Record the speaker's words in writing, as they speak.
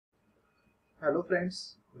Hello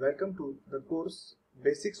friends, welcome to the course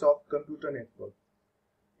Basics of Computer Network.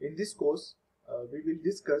 In this course, we will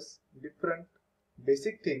discuss different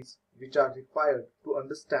basic things which are required to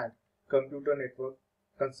understand computer network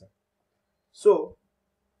concept. So,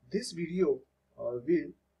 this video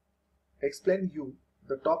will explain you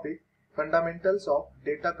the topic Fundamentals of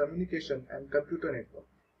Data Communication and Computer Network.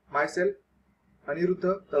 Myself,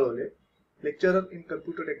 Aniruddha Talole, lecturer in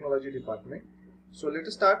Computer Technology Department. So, let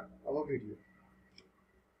us start our video.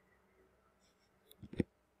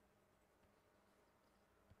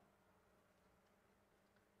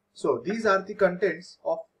 So these are the contents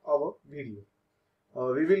of our video.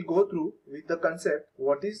 We will go through with the concept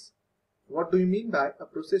what do you mean by a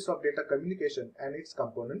process of data communication and its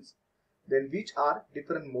components, then which are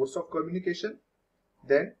different modes of communication,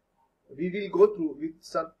 then we will go through with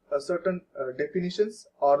some certain definitions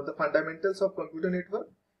or the fundamentals of computer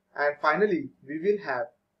network, and finally we will have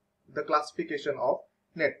the classification of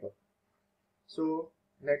network. So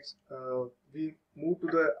next we move to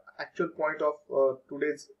the actual point of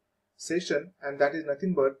today's session, and that is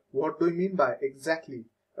nothing but what do you mean by exactly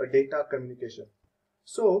a data communication.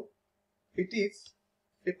 So it is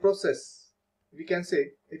a process, we can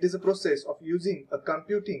say it is a process of using a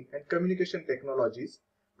computing and communication technologies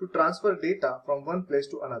to transfer data from one place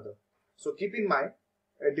to another. So keep in mind,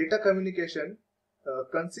 a data communication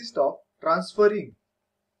consists of transferring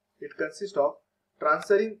of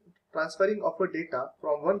a data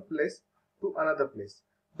from one place to another place.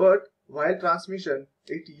 But while transmission,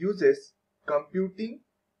 it uses computing,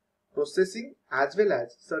 processing as well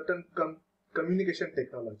as certain communication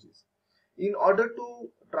technologies. In order to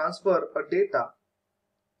transfer a data,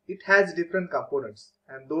 it has different components,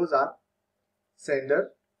 and those are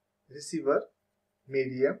sender, receiver,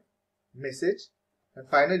 medium, message, and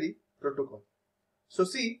finally protocol. So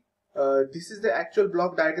see, this is the actual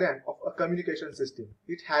block diagram of a communication system.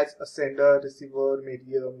 It has a sender, receiver,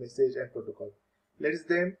 medium, message, and protocol. Let's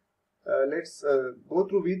go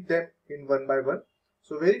through with them in one by one.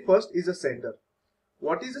 So very first is a sender.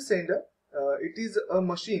 What is a sender? It is a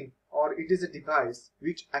machine or it is a device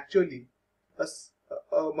which actually a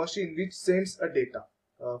machine which sends a data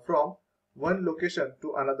from one location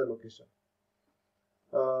to another location.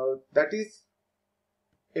 That is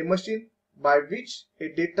a machine by which a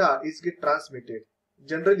data is get transmitted.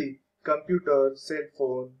 Generally, computer, cell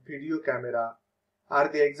phone, video camera are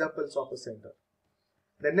the examples of a sender.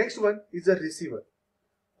 The next one is a receiver.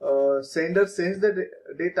 Sender sends the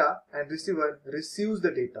data and receiver receives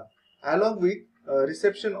the data. Along with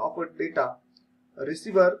reception of a data, a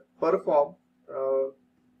receiver perform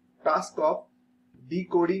task of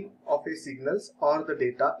decoding of a signals or the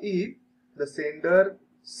data if the sender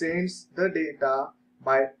sends the data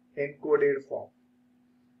by encoded form.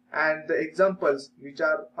 And the examples which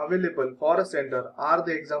are available for a sender are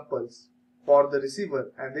the examples for the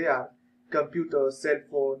receiver, and they are computer, cell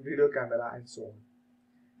phone, video camera, and so on.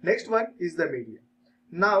 Next one is the medium.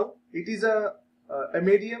 Now it is a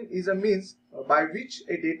medium is a means by which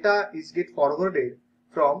a data is get forwarded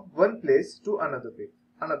from one place to another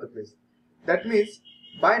place. That means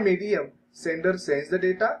by medium, sender sends the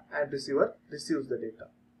data and receiver receives the data.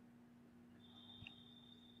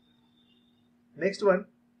 Next one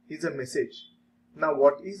is a message. Now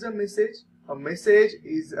what is a message? A message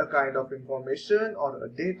is a kind of information or a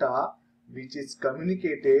data which is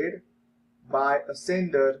communicated by a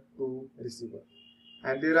sender to receiver.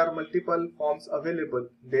 And there are multiple forms available.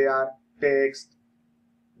 They are text,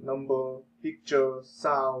 number, picture,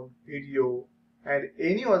 sound, video, and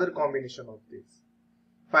any other combination of these.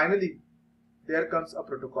 Finally, there comes a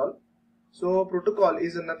protocol. So protocol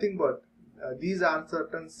is nothing but these are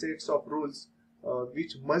certain sets of rules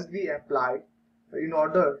which must be applied in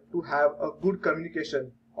order to have a good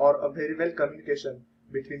communication or a very well communication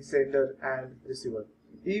between sender and receiver.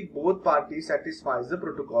 If both parties satisfies the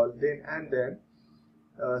protocol, then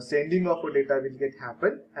sending of a data will get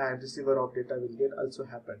happen and receiver of data will get also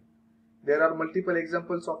happen. There are multiple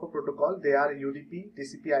examples of a protocol. They are UDP,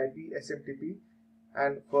 TCP/IP, SMTP,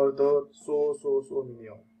 and further so many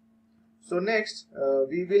more. So next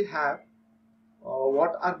we will have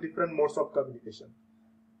what are different modes of communication.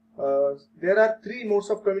 There are three modes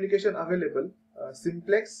of communication available: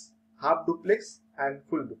 simplex, half duplex, and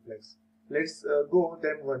full duplex. Let's go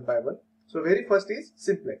them one by one. So very first is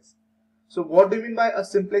simplex. So what do you mean by a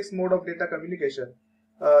simplex mode of data communication?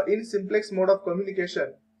 In simplex mode of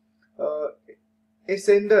communication, a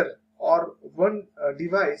sender or one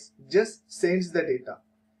device just sends the data,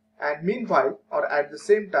 and meanwhile or at the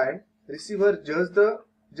same time receiver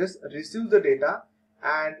just receives the data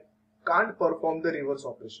and can't perform the reverse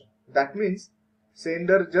operation. That means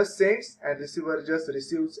sender just sends and receiver just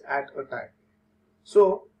receives at a time.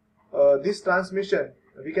 So this transmission,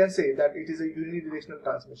 we can say that it is a unidirectional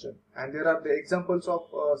transmission, and there are the examples of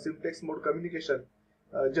simplex mode communication.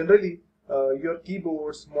 Generally, your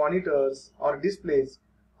keyboards, monitors or displays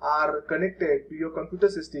are connected to your computer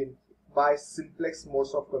system by simplex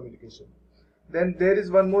modes of communication. Then there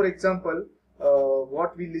is one more example,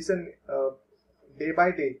 what we listen day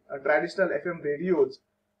by day. Traditional FM radios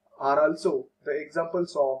are also the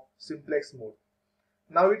examples of simplex mode.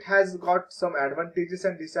 Now it has got some advantages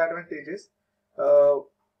and disadvantages. Uh,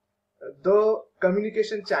 the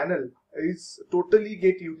communication channel is totally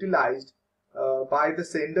get utilized by the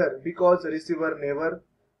sender because the receiver never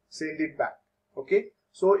send it back. Okay,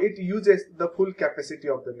 so it uses the full capacity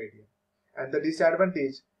of the medium. And the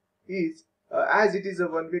disadvantage is as it is a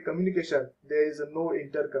one-way communication, there is no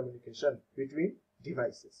intercommunication between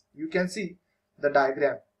devices. You can see the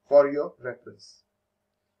diagram for your reference.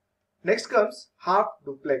 Next comes half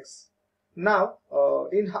duplex. Now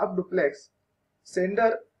in half duplex,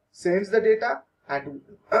 sender sends the data at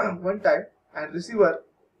one time, and receiver,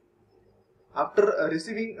 after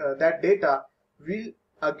receiving that data, will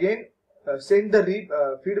again send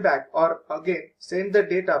the feedback, or again send the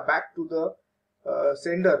data back to the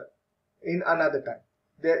sender in another time.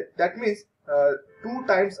 That means 2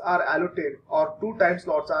 times are allotted, or 2 time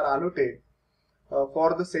slots are allotted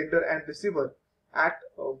for the sender and receiver. At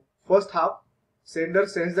first half, sender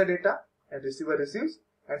sends the data and receiver receives,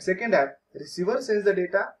 and second half, receiver sends the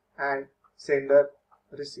data and sender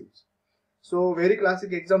receives. So very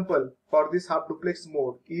classic example for this half duplex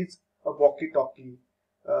mode is a walkie-talkie,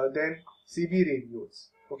 then CB radios.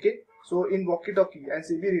 Okay, so in walkie-talkie and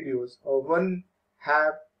CB radios, one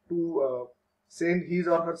have to send his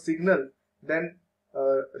or her signal, then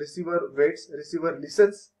receiver waits, receiver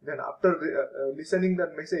listens, then after listening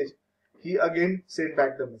the message, he again send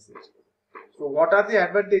back the message. So what are the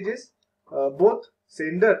advantages? Both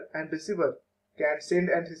sender and receiver can send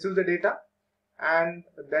and receive the data, and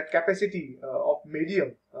that capacity of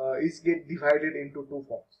medium is get divided into 2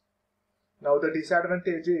 forms. Now the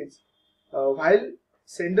disadvantage is while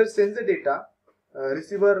sender sends the data,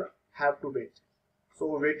 receiver have to wait.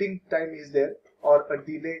 So waiting time is there, or a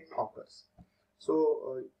delay occurs.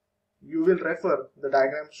 So you will refer the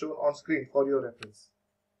diagram shown on screen for your reference.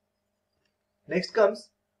 Next comes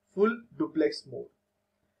full duplex mode.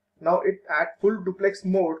 Now at full duplex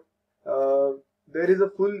mode, there is a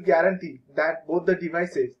full guarantee that both the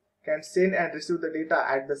devices can send and receive the data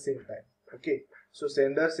at the same time. Okay, so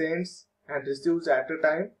sender sends and receives at a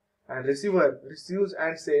time, and receiver receives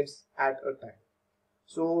and sends at a time.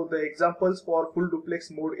 So the examples for full duplex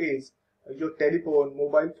mode is your telephone,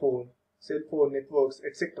 mobile phone, cell phone networks,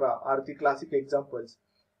 etc. are the classic examples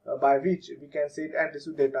by which we can send and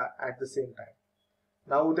receive data at the same time.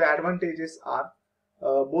 Now the advantages are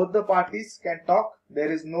both the parties can talk.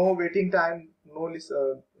 There is no waiting time, no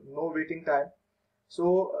waiting time.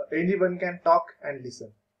 So anyone can talk and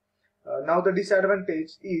listen. Now the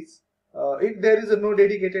disadvantage is if there is no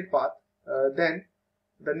dedicated path, then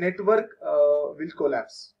the network will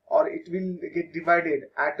collapse, or it will get divided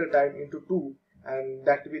at a time into 2, and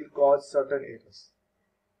that will cause certain errors.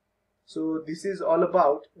 So this is all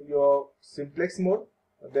about your simplex mode,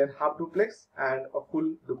 then half duplex, and a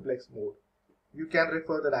full duplex mode. You can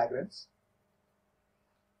refer the diagrams.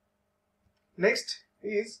 Next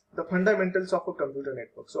is the fundamentals of a computer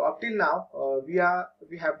network. So up till now we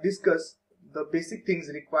have discussed the basic things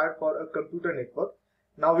required for a computer network.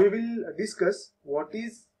 Now we will discuss what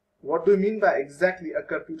do we mean by exactly a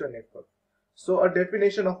computer network. So a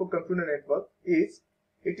definition of a computer network is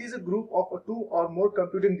it is a group of 2 or more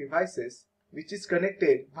computing devices which is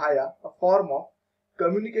connected via a form of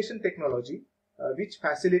communication technology which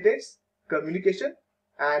facilitates communication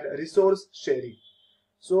and resource sharing.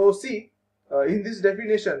 So see, in this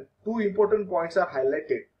definition 2 important points are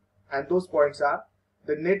highlighted, and those points are: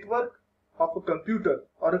 the network of a computer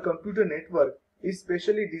or a computer network is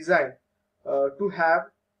specially designed to have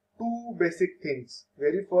 2 basic things.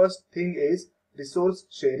 Very first thing is resource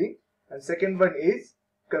sharing, and second one is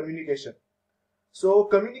communication. So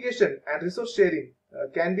communication and resource sharing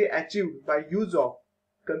can be achieved by use of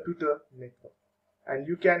computer network, and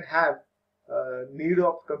you can have need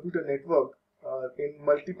of computer network in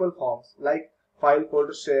multiple forms, like file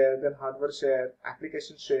folder share, then hardware share,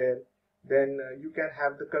 application share, then you can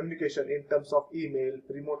have the communication in terms of email,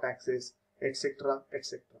 remote access, etc.,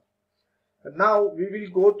 etc. Now we will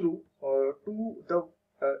go through to the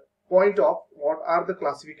point of what are the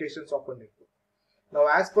classifications of a network. Now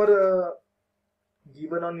as per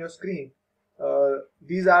given on your screen,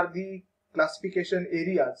 these are the classification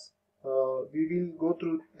areas we will go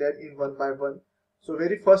through them in one by one. So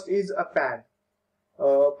very first is a PAN.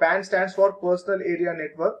 PAN stands for Personal Area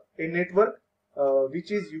Network, a network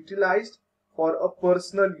which is utilized for a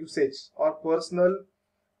personal usage or personal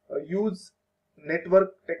use.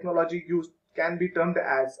 Network technology used can be termed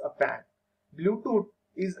as a PAN. Bluetooth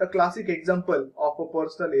is a classic example of a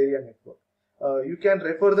personal area network. You can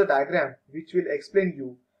refer the diagram which will explain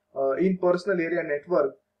you. In personal area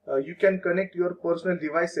network, you can connect your personal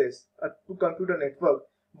devices to computer network,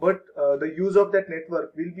 but the use of that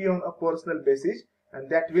network will be on a personal basis, and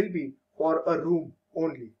that will be for a room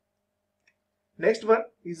only. Next one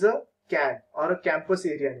is a CAN or a campus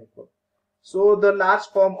area network. So the large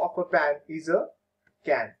form of a PAN is a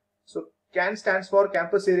CAN. So CAN stands for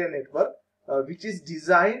Campus Area Network, which is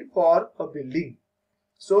designed for a building.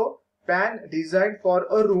 So PAN designed for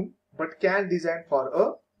a room, but CAN designed for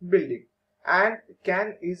a building. And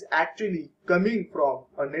CAN is actually coming from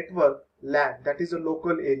a network LAN, that is a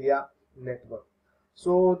local area network.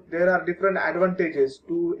 So there are different advantages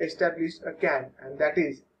to establish a CAN, and that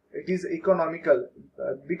is it is economical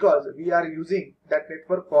because we are using that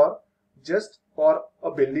network for just for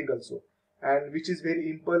a building also, and which is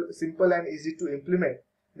very simple and easy to implement.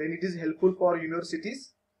 Then it is helpful for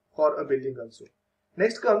universities, for a building also.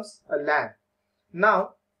 Next comes a LAN.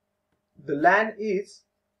 Now the LAN is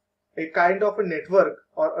a kind of a network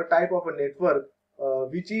or a type of a network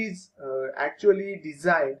which is actually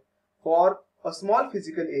designed for a small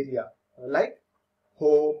physical area like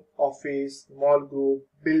home, office, small group,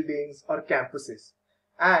 buildings or campuses,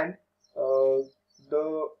 and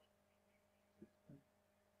the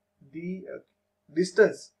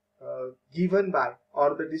distance given by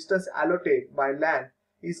or the distance allotted by LAN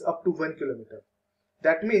is up to 1 kilometer.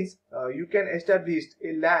 That means you can establish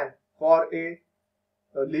a LAN for a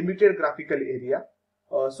limited graphical area.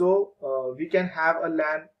 We can have a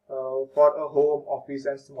LAN for a home, office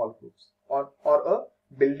and small groups, or a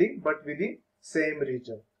building but within same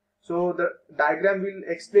region. So the diagram will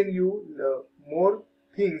explain you more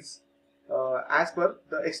things as per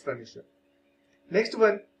the explanation. Next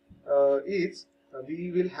one is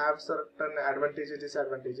we will have certain advantages,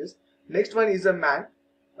 disadvantages. Next one is a MAN.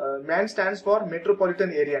 MAN stands for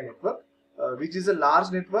Metropolitan Area Network, which is a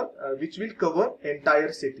large network which will cover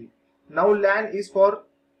entire city. Now LAN is for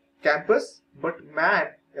campus, but MAN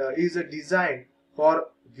is a design for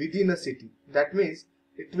within a city. That means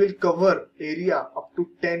it will cover area up to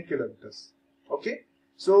 10 kilometers. Okay,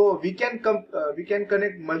 so we can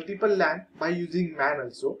connect multiple LAN by using MAN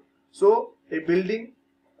also. So a building,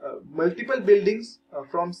 multiple buildings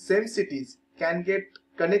from same cities can get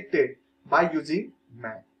connected by using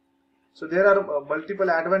MAN. So there are multiple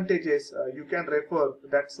advantages. You can refer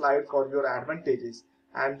that slide for your advantages.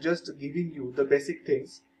 I am just giving you the basic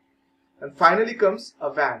things. And finally comes a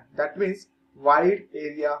WAN. That means Wide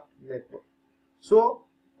Area Network. So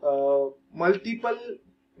multiple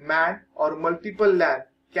MAN or multiple LAN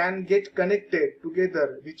can get connected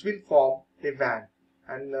together, which will form a WAN,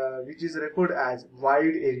 and which is referred as Wide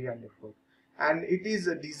Area Network. And it is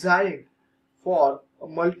designed for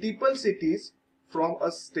multiple cities from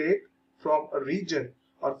a state, from a region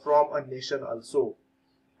or from a nation also,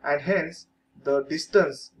 and hence the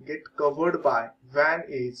distance get covered by WAN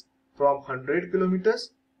is from 100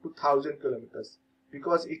 kilometers to 1000 kilometers,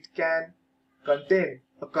 because it can contain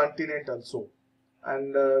a continent also.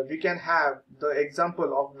 And we can have the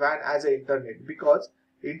example of WAN as a internet, because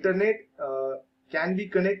internet can be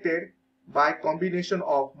connected by combination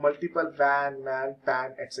of multiple WAN, MAN,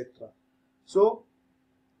 PAN, etc. So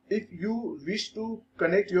if you wish to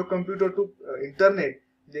connect your computer to internet,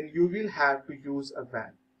 then you will have to use a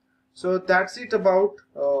WAN. So that's it about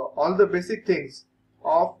all the basic things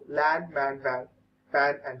of LAN, MAN, WAN,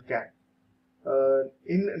 PAN and CAN.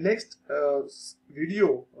 In next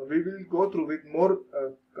video, we will go through with more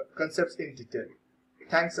concepts in detail.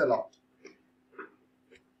 Thanks a lot.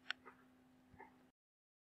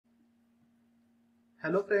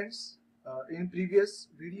 Hello friends, in previous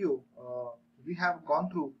video we have gone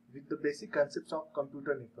through with the basic concepts of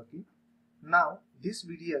computer networking. Now this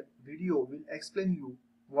video will explain you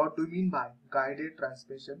what do you mean by guided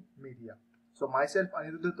transmission media. So myself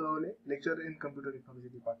Aniruddha Tawale, lecturer in computer technology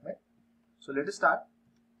department. So let us start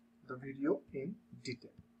the video in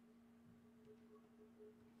detail.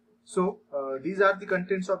 So these are the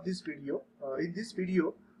contents of this video. In this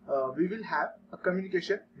video we will have a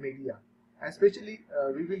communication media, and especially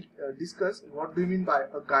we will discuss what do you mean by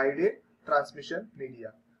a guided transmission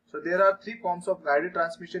media. So there are three forms of guided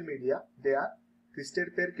transmission media. They are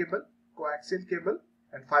twisted pair cable, coaxial cable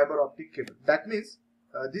and fiber optic cable. That means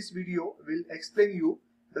this video will explain you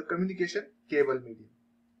the communication cable medium.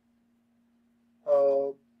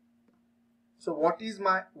 So what do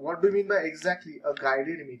you mean by exactly a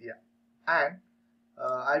guided media? And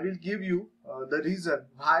I will give you the reason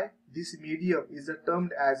why this medium is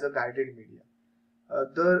termed as a guided media.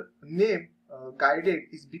 The name guided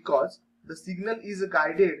is because the signal is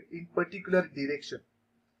guided in particular direction,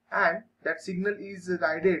 and that signal is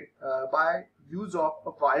guided by use of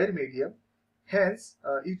a wire medium. Hence,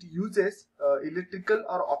 it uses electrical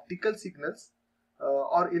or optical signals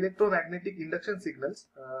or electromagnetic induction signals,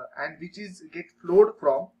 and which is get flowed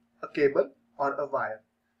from a cable or a wire,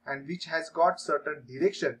 and which has got certain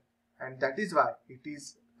direction, and that is why it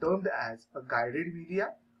is termed as a guided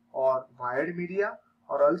media or wired media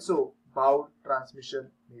or also bound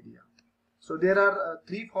transmission media. So there are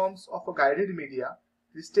three forms of a guided media: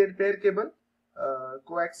 twisted pair cable,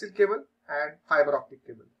 coaxial cable, and fiber optic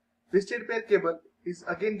cable. Twisted pair cable is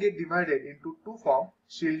again get divided into two forms: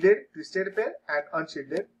 shielded twisted pair and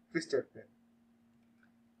unshielded twisted pair.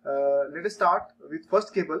 Let us start with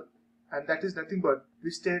first cable, and that is nothing but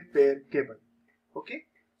twisted pair cable. Okay,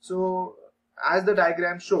 so as the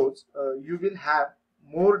diagram shows, you will have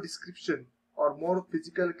more description or more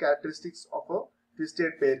physical characteristics of a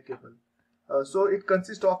twisted pair cable. So it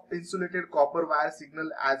consists of insulated copper wire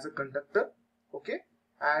signal as a conductor, okay,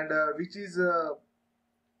 and which is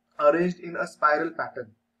arranged in a spiral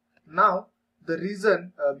pattern. Now the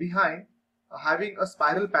reason behind having a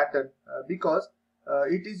spiral pattern because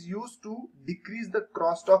it is used to decrease the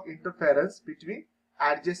crosstalk interference between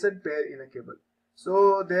adjacent pair in a cable.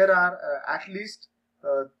 So there are at least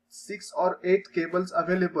 6 or 8 cables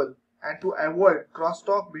available, and to avoid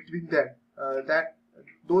crosstalk between them, that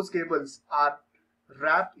those cables are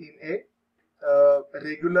wrapped in a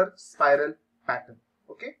regular spiral pattern.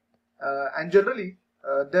 Okay, and generally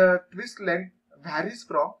the twist length varies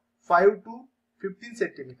from 5 to 15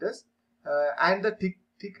 centimeters, and the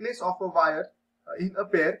thickness of a wire in a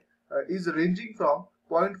pair is ranging from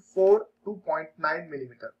 0.4 to 0.9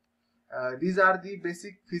 millimeter. These are the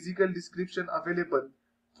basic physical description available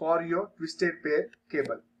for your twisted pair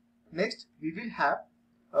cable. Next, we will have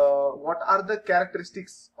what are the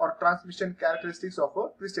characteristics or transmission characteristics of a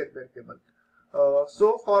twisted pair cable.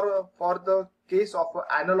 So for the case of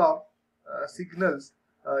analog signals,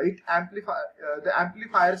 the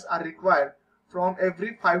amplifiers are required from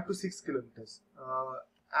every 5 to 6 kilometers.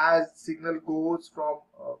 As signal goes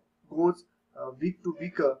weak to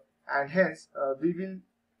weaker, and hence we will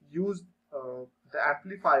use the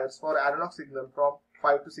amplifiers for analog signal from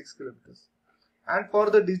 5 to 6 kilometers. And for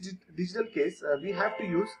the digital case, we have to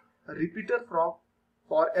use a repeater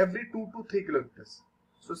for every 2 to 3 kilometers.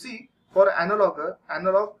 So see, for analog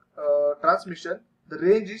transmission, the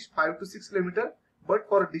range is 5 to 6 kilometers, but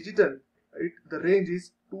for digital, the range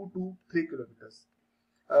is 2 to 3 kilometers.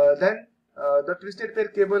 Then the twisted pair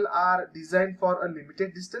cable are designed for a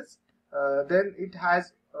limited distance. Then it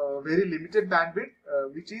has very limited bandwidth,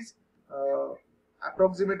 which is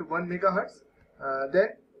approximate 1 megahertz. Then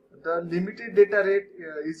the limited data rate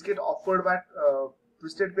is get offered by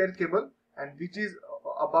twisted pair cable, and which is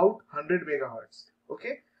about 100 megahertz.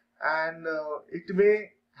 Okay, and it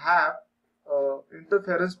may have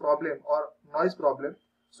interference problem or noise problem,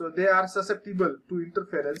 so they are susceptible to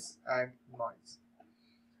interference and noise.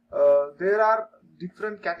 There are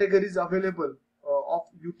different categories available of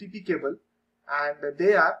UTP cable, and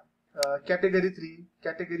they are category 3,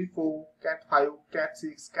 category 4, cat 5, cat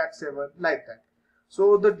 6, cat 7, like that.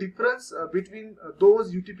 So the difference between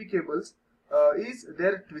those UTP cables is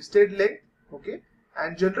their twisted length, okay,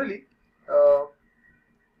 and generally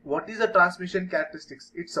what is the transmission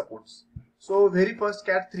characteristics it supports. So very first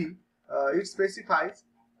cat 3, it specifies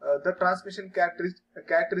the transmission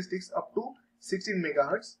characteristics up to 16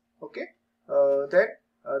 megahertz. Okay, then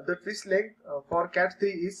the twist length for cat 3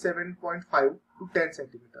 is 7.5 to 10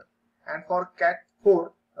 centimeter, and for cat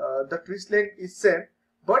 4 the twist length is same,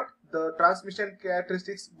 but the transmission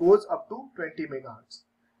characteristics goes up to 20 megahertz.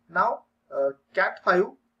 Now cat 5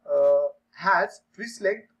 has twist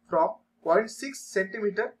length from 0.6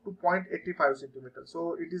 centimeter to 0.85 centimeter,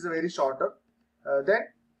 so it is a very shorter. Then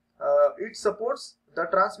it supports the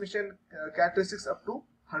transmission characteristics up to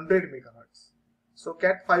 100 megahertz. So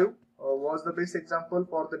cat 5 was the best example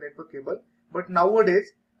for the network cable, but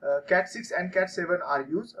nowadays cat 6 and cat 7 are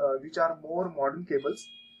used, which are more modern cables,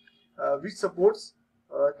 which supports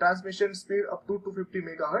transmission speed up to 250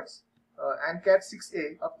 megahertz, and cat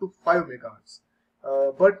 6A up to 5 megahertz.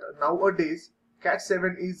 But nowadays cat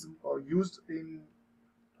 7 is used in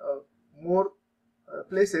more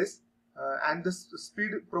places, and the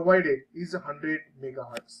speed provided is 100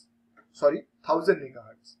 megahertz. Sorry, 1000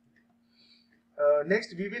 megahertz.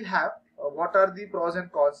 Next, we will have what are the pros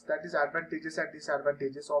and cons, that is advantages and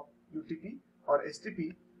disadvantages of UTP or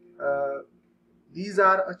STP, these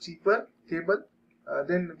are a cheaper cable,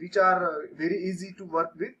 then which are very easy to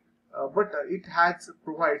work with, but it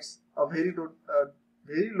provides a very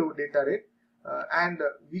low data rate, and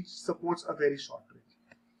which supports a very short range.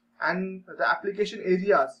 And the application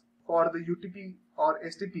areas for the UTP or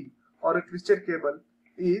STP or a twisted cable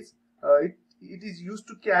is it is used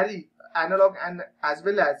to carry analog and as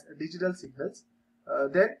well as digital signals.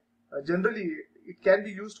 Then generally it can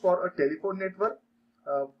be used for a telephone network,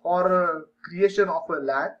 for creation of a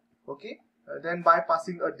LAN, okay, then by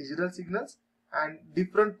passing a digital signals, and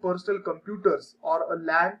different personal computers or a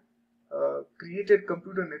LAN created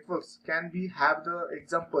computer networks can be have the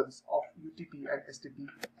examples of UTP and STP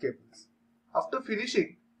cables. After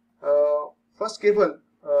finishing first cable,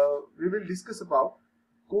 we will discuss about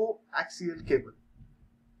coaxial cable.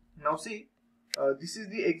 Now see, this is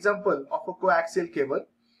the example of a coaxial cable.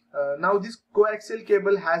 Now this coaxial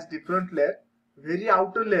cable has different layer. Very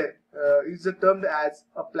outer layer is termed as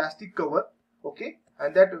a plastic cover, okay,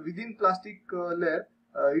 and that within plastic layer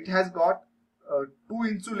it has got two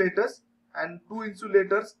insulators, and two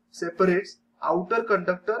insulators separates outer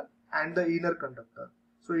conductor and the inner conductor.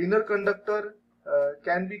 So inner conductor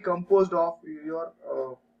can be composed of your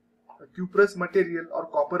cuprous material or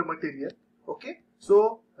copper material, okay.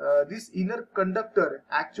 So this inner conductor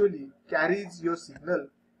actually carries your signal,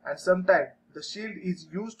 and sometimes the shield is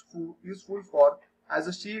useful for as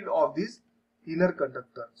a shield of this inner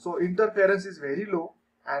conductor. So interference is very low,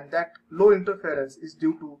 and that low interference is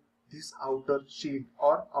due to this outer shield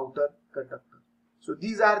or outer conductor. So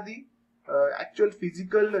these are the actual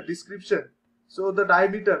physical description. So the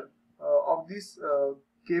diameter of this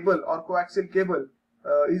cable or coaxial cable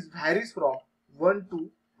is varies from 1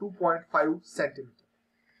 to 2.5 centimeter.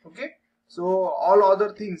 Okay, so all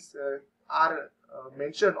other things are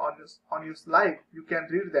mentioned on your slide. You can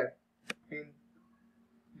read that in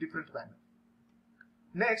different manner.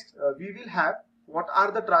 Next, we will have what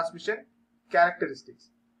are the transmission characteristics.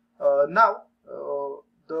 Now,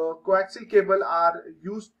 the coaxial cable are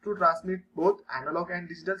used to transmit both analog and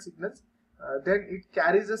digital signals. Then it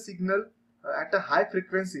carries a signal at a high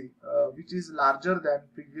frequency, which is larger than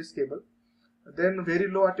previous cable. Then very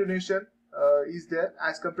low attenuation is there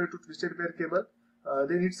as compared to twisted pair cable.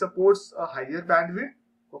 Then it supports a higher bandwidth,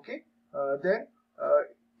 okay. Then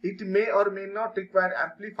it may or may not require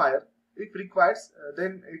amplifier. If requires,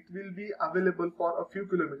 then it will be available for a few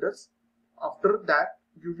kilometers. After that,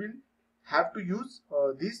 you will have to use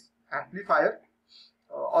this amplifier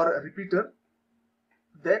or a repeater.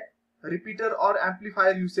 That repeater or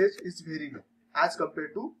amplifier usage is very low as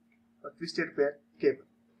compared to a twisted pair cable.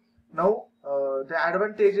 Now, the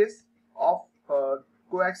advantages of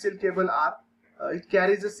coaxial cable are it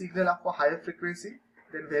carries a signal of a higher frequency,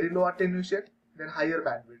 then very low attenuation, then higher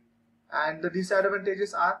bandwidth. And the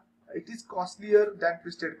disadvantages are it is costlier than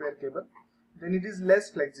twisted pair cable, then it is less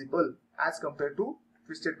flexible as compared to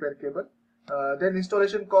twisted pair cable, then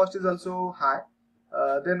installation cost is also high,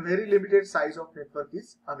 then very limited size of network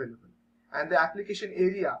is available, and the application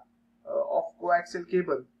area of coaxial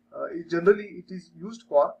cable generally it is used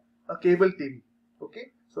for a cable TV,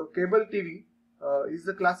 okay. So cable TV is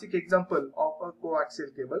the classic example of a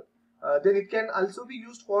coaxial cable. Then it can also be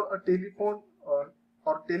used for a telephone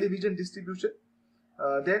or television distribution.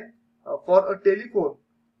 Then for a telephone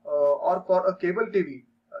or for a cable TV,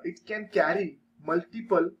 it can carry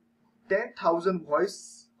multiple 10,000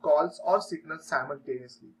 voice calls or signals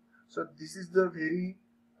simultaneously. So this is the very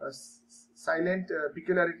silent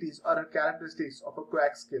peculiarities or characteristics of a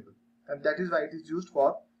coax cable, and that is why it is used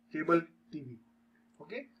for cable TV,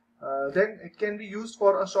 okay. Then it can be used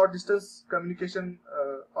for a short distance communication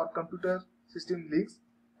or computer system links.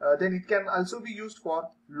 Then it can also be used for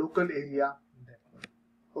local area network,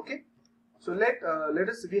 okay. So let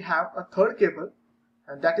us we have a third cable,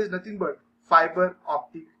 and that is nothing but fiber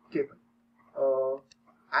optic cable.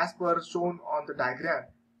 As per shown on the diagram,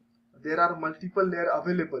 there are multiple layers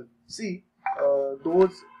available. See,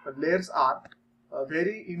 those layers are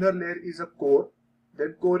very inner layer is a core,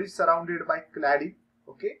 then core is surrounded by cladding,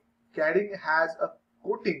 okay. Cladding has a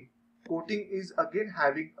coating. Coating is again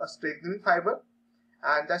having a strengthening fiber,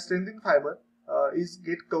 and that strengthening fiber is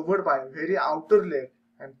get covered by a very outer layer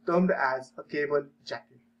and termed as a cable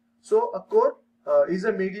jacket. So a core is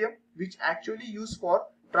a medium which actually used for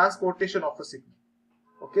transportation of a signal,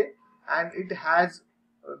 okay, and it has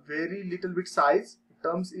a very little bit size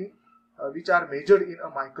terms in which are measured in a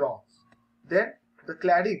microns. Then the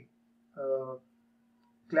cladding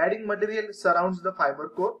material surrounds the fiber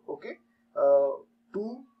core, okay,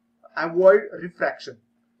 to avoid refraction.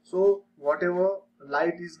 So whatever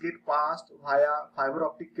light is get passed via fiber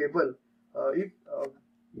optic cable, if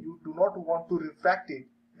you do not want to refract it,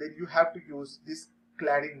 then you have to use this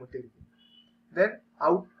cladding material. Then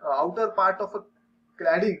outer part of a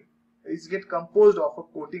cladding is get composed of a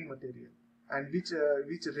coating material, and which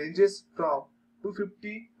ranges from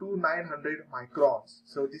 250 to 900 microns.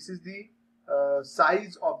 So this is the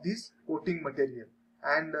size of this coating material,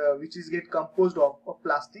 and which is get composed of a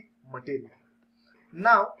plastic material.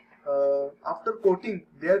 Now after coating,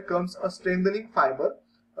 there comes a strengthening fiber,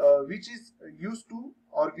 which is used to,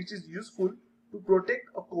 or which is useful to protect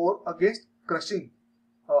a core against crushing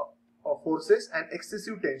forces and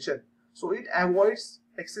excessive tension. So it avoids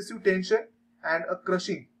excessive tension and a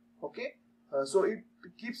crushing. Okay, so it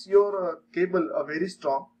keeps your cable very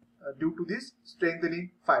strong due to this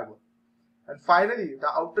strengthening fiber. And finally, the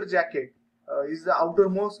outer jacket is the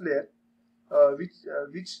outermost layer,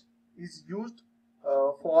 which is used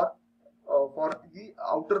for the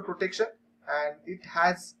outer protection, and it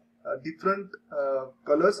has different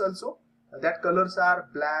colors also. That colors are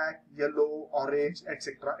black, yellow, orange,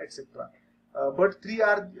 etc., etc. But these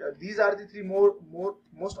are the three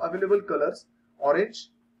most available colors: orange,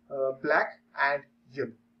 black, and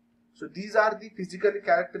yellow. So these are the physical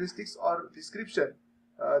characteristics or description.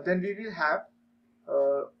 Then we will have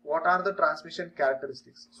what are the transmission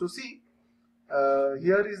characteristics. So see,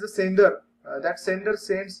 here is the sender. That sender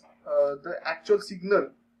sends the actual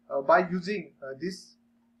signal by using this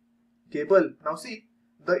cable. Now see,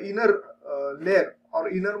 the inner layer or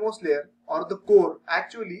innermost layer or the core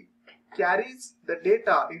actually carries the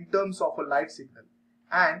data in terms of a light signal,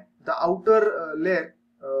 and the outer layer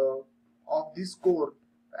of this core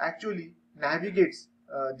actually navigates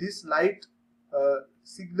this light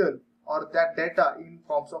signal or that data in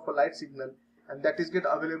forms of a light signal, and that is get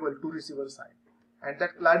available to receiver side. And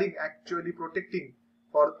that cladding actually protecting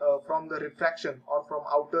for from the refraction or from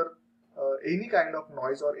outer any kind of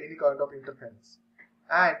noise or any kind of interference.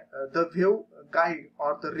 And the wave guide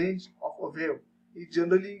or the range of a wave, it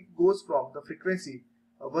generally goes from the frequency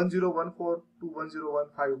 1014 to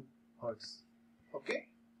 1015 hertz. Okay.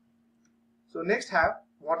 So next have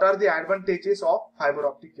what are the advantages of fiber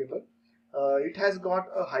optic cable. It has got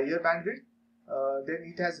a higher bandwidth,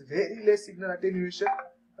 then it has very less signal attenuation,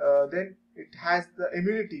 then it has the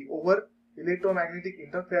immunity over electromagnetic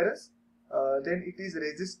interference, then it is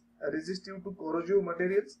resistive to corrosive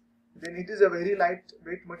materials, then it is a very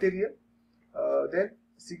lightweight material, then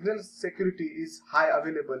signal security is high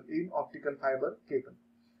available in optical fiber cable.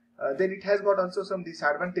 Then it has got also some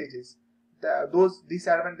disadvantages. Those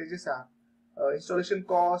disadvantages are installation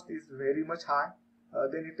cost is very much high,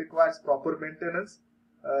 then it requires proper maintenance,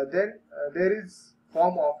 then there is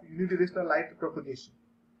form of unidirectional light propagation.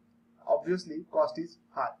 Obviously cost is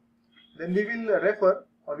high. Then we will refer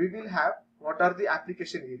or we will have what are the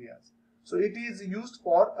application areas. So it is used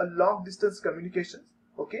for a long distance communications,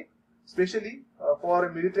 okay, especially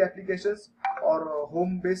for military applications or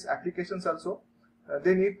home based applications also.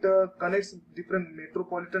 Then it connects different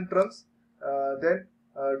metropolitan trunks, then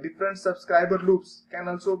different subscriber loops can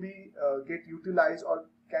also be get utilized or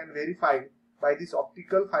can verified by this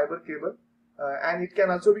optical fiber cable, and it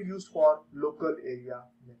can also be used for local area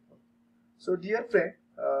network. So dear friend,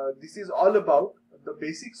 this is all about the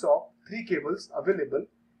basics of three cables available,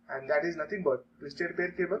 and that is nothing but twisted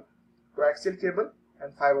pair cable, coaxial cable,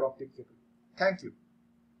 and fiber optic cable. Thank you.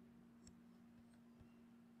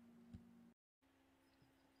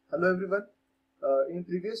 Hello everyone. In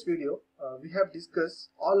previous video, we have discussed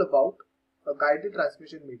all about a guided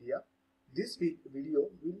transmission media. This video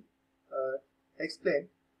will explain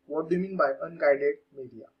what do you mean by unguided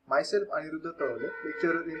media. Myself, Aniruddha Tawale,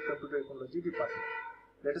 lecturer in Computer Technology Department.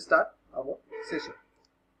 Let us start our session.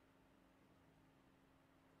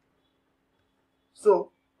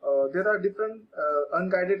 So, there are different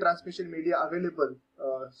unguided transmission media available.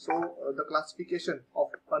 The classification of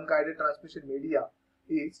unguided transmission media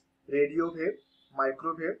is radio wave,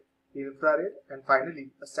 microwave, infrared, and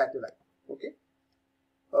finally a satellite. Okay.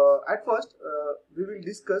 At first, we will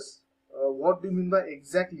discuss what do you mean by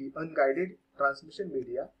exactly unguided transmission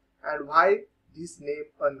media and why this name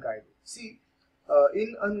unguided. See,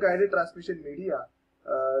 in unguided transmission media,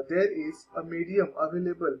 there is a medium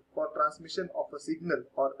available for transmission of a signal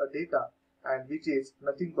or a data, and which is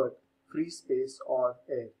nothing but free space or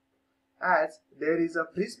air. As there is a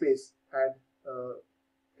free space and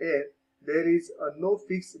air, there is no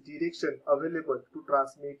fixed direction available to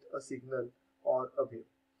transmit a signal or a wave.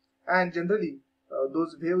 And generally,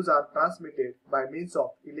 those waves are transmitted by means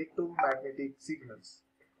of electromagnetic signals.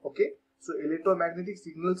 Okay, so electromagnetic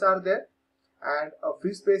signals are there, and a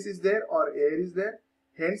free space is there or air is there.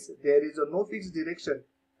 Hence, there is no fixed direction,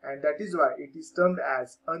 and that is why it is termed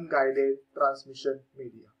as unguided transmission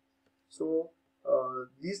media. So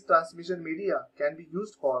these transmission media can be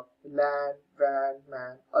used for LAN, WAN,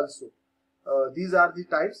 MAN also. These are the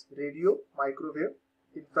types: radio, microwave,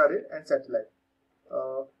 infrared and satellite.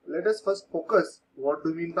 Let us first focus what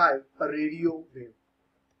do we mean by a radio wave.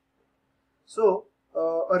 So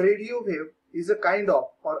a radio wave is a kind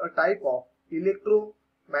of or a type of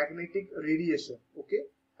electromagnetic radiation, okay,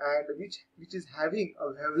 and which is having a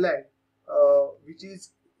wavelength which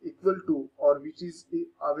is equal to or which is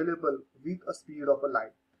available with a speed of a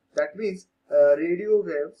light. That means radio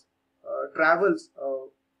waves travels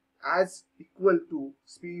as equal to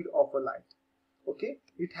speed of a light. Okay,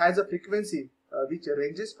 it has a frequency which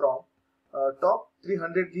ranges from top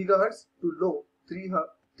 300 gigahertz to low 3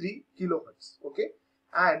 kilohertz. Okay,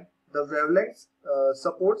 and the wavelength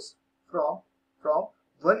supports from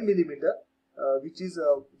 1 millimeter which is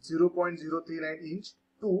 0.039 inch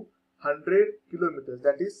to 100 kilometers,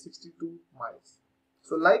 that is 62 miles.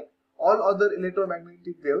 So like all other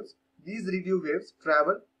electromagnetic waves, these radio waves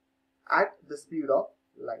travel at the speed of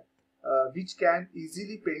light, which can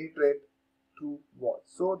easily penetrate through walls.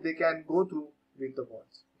 So they can go through with the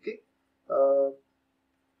walls. Okay.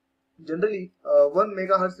 Generally, 1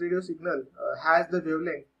 megahertz radio signal has the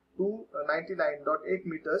wavelength 299.8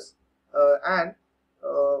 meters, and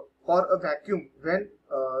for a vacuum, when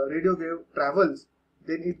radio wave travels,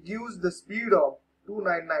 then it gives the speed of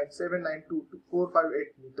 299,792 to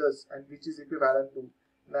 458 meters, and which is equivalent to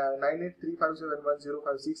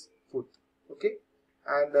 983571056 foot. Okay,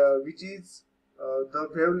 and which is the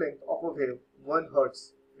wavelength of a wave 1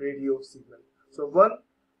 hertz radio signal. So 1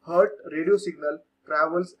 hertz radio signal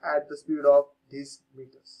travels at the speed of these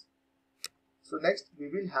meters. So next we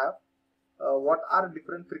will have what are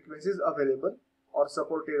different frequencies available or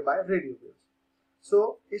supported by radio waves.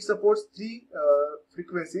 So it supports 3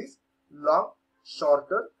 frequencies: long,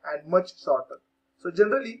 shorter and much shorter. So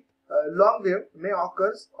generally long wave may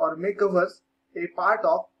occurs or may covers a part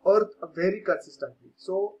of earth very consistently.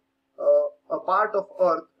 So a part of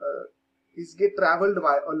earth is get traveled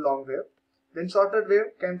by a long wave. Then shorter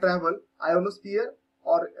wave can travel ionosphere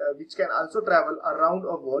or which can also travel around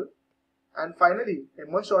a world. And finally a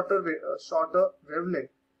much shorter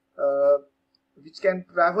wavelength which can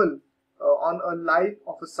travel on a line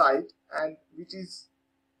of a sight, and which is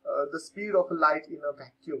the speed of a light in a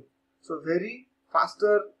vacuum. So very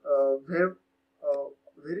faster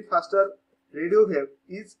radio wave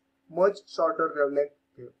is much shorter wavelength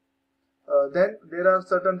wave. Then there are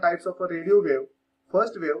certain types of a radio wave.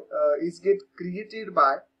 First wave is get created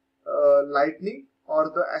by lightning or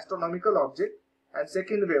the astronomical object, and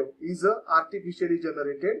second wave is a artificially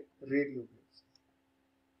generated radio waves.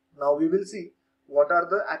 Now we will see what are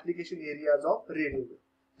the application areas of radio wave.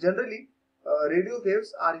 Generally, radio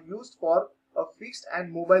waves are used for a fixed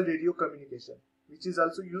and mobile radio communication, which is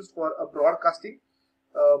also used for a broadcasting.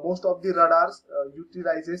 Most of the radars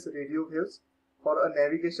utilizes radio waves for a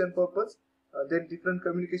navigation purpose. Then different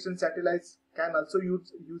communication satellites can also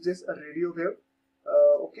uses a radio wave.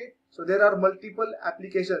 Okay, so there are multiple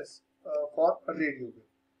applications for a radio wave.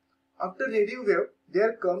 After radio wave,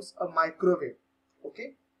 there comes a microwave.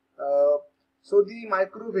 Okay, so the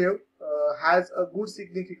microwave has a good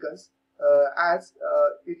significance as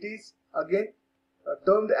it is again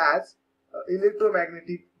termed as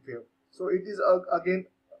electromagnetic wave. So it is again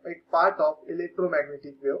a part of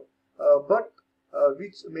electromagnetic wave, but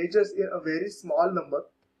which measures in a very small number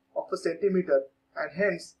of a centimeter, and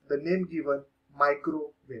hence the name given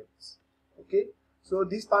microwaves. Okay, so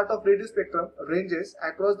this part of radio spectrum ranges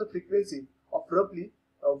across the frequency of roughly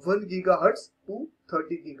 1 gigahertz to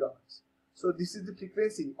 30 gigahertz. So this is the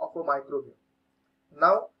frequency of a microwave.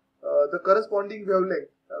 Now the corresponding wavelength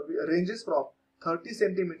ranges from 30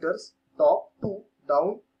 centimeters top to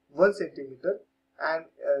down 1 centimeter, and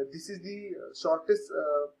this is the shortest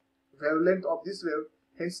wavelength of this wave,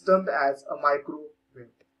 hence termed as a microwave.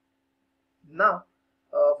 Now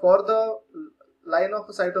for the line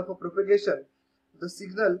of sight of a propagation, the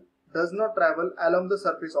signal does not travel along the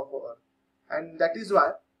surface of Earth, and that is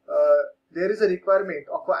why there is a requirement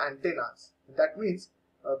of antennas. That means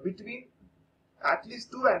between at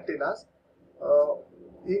least 2 antennas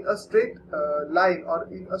in a straight line or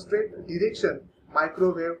in a straight direction,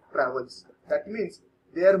 microwave travels. That means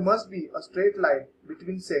there must be a straight line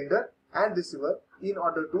between sender and receiver in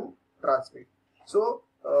order to transmit. So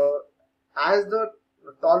as the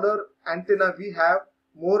taller antenna we have,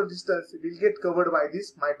 more distance will get covered by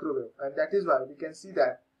this microwave, and that is why we can see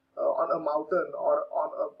that on a mountain or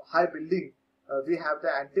on a high building we have the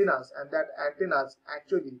antennas, and that antennas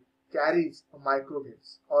actually carries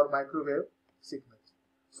microwaves or microwave signals.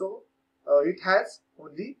 So it has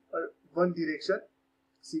only one direction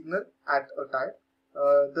signal at a time.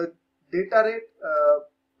 The data rate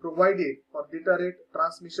provided, or data rate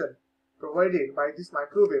transmission provided by this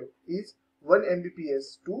microwave is 1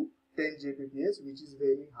 Mbps to 10 Gbps, which is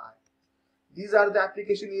very high. These are the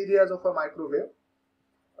application areas of a microwave.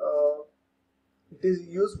 It is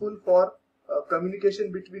useful for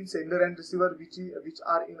communication between sender and receiver, which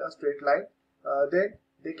are in a straight line. Then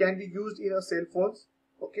they can be used in a cell phones.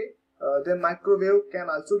 Okay. Then microwave can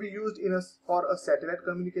also be used for a satellite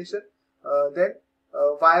communication. Then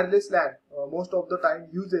wireless LAN most of the time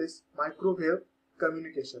uses microwave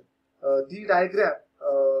communication. The diagram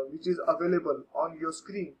which is available on your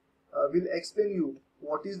screen will explain you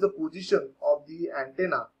what is the position of the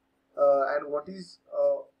antenna and what is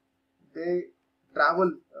they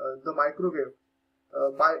travel the microwave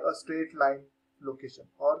by a straight line location,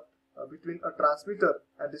 or between a transmitter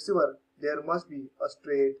and receiver there must be a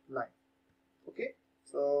straight line. Okay,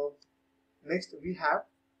 so next we have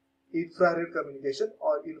infrared communication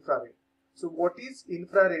or infrared. So what is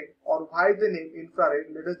infrared, or why the name infrared?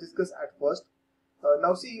 Let us discuss at first.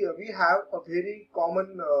 Now see, we have a very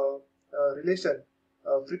common relation.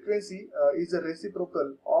 Frequency is a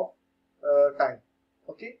reciprocal of time.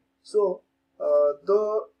 Okay, so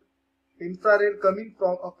the infrared coming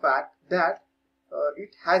from a fact that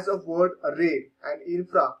it has a word red, and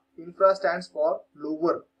infra stands for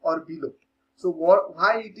lower or below. So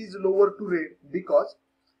why it is lower to red? Because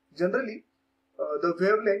generally the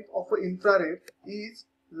wavelength of an infrared is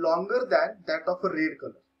longer than that of a red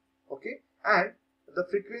color. Okay, and the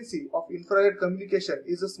frequency of infrared communication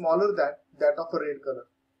is smaller than that of a red color,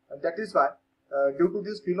 and that is why due to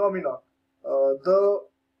this phenomenon the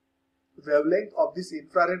wavelength of this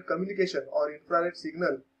infrared communication or infrared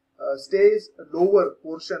signal stays lower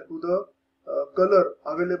portion to the color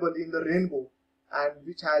available in the rainbow, and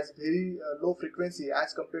which has very low frequency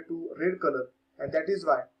as compared to red color, and that is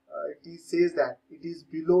why it says that it is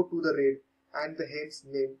below to the red, and the hence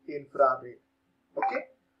name infrared. Okay,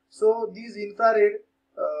 so these infrared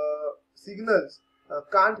signals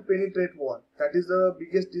can't penetrate wall. That is the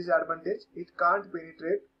biggest disadvantage. It can't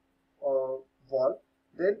penetrate wall.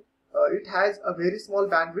 Then it has a very small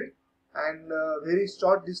bandwidth and very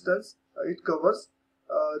short distance it covers.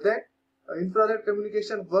 Then infrared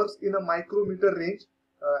communication works in a micrometer range,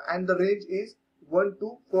 and the range is 1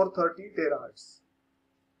 to 430 terahertz.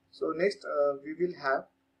 So next we will have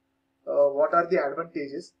what are the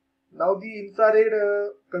advantages. Now the infrared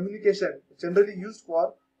communication generally used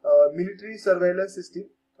for military surveillance system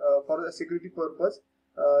for the security purpose.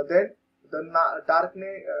 Then the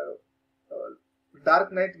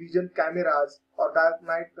dark night vision cameras or dark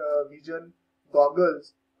night vision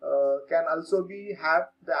goggles can also have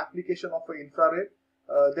the application of infrared.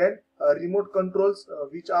 Then remote controls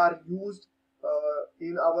which are used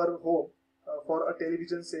in our home for a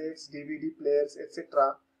television sets, DVD players,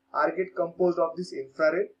 etc. are get composed of this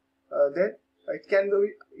infrared. Then it can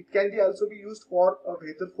also be used for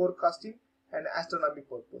weather forecasting and astronomy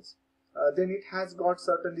purpose. Then it has got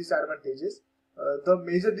certain disadvantages. The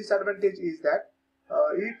major disadvantage is that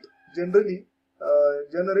it generally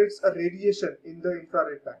generates a radiation in the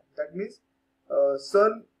infrared band. That means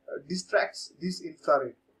sun distracts this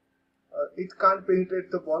infrared. It can't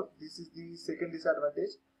penetrate the ball. This is the second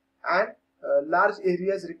disadvantage. And large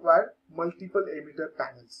areas require multiple emitter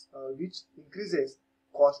panels, which increases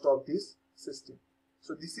cost of this system.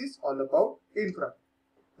 So this is all about infrared.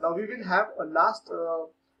 Now we will have a last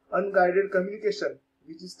unguided communication,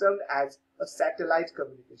 which is termed as a satellite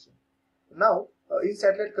communication. Now in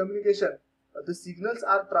satellite communication the signals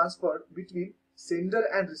are transferred between sender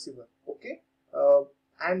and receiver. Okay,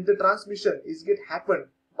 and the transmission is happened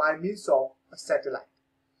by means of a satellite.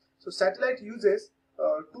 So satellite uses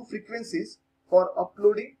two frequencies for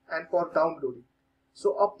uploading and for downloading.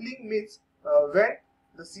 So uplink means when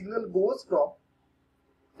the signal goes from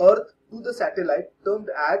Earth to the satellite, termed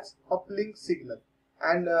as uplink signal,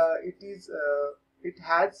 and it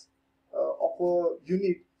has of a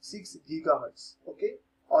unit 6 gigahertz. Okay,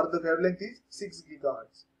 or the wavelength is 6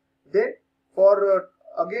 gigahertz. Then for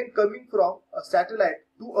again coming from a satellite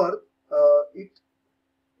to Earth,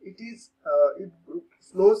 it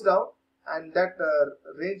slows down, and that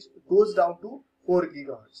range goes down to 4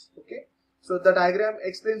 gigahertz. Okay, so the diagram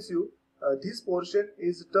explains you this portion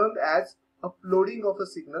is termed as uploading of a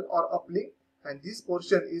signal or uplink, and this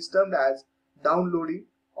portion is termed as downloading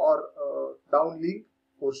or downlink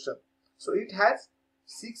portion. So it has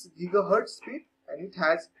 6 gigahertz speed and it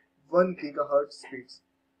has 1 gigahertz speeds.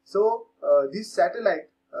 So this satellite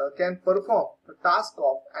can perform the task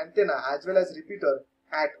of antenna as well as repeater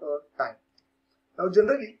at a time. Now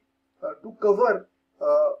generally to cover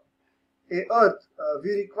a Earth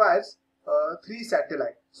we requires 3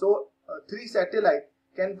 satellites. So 3 satellites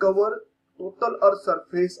can cover total Earth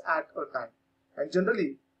surface at a time, and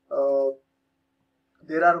generally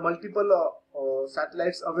there are multiple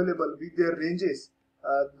satellites available with their ranges.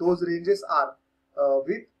 Those ranges are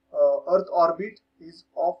with Earth orbit is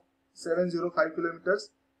of 705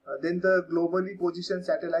 kilometers. Then the globally positioned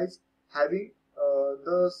satellites having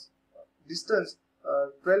the distance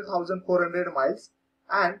 12,400 miles,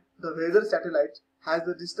 and the weather satellite has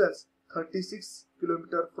the distance 36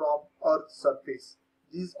 kilometers from Earth's surface.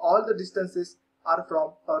 These all the distances are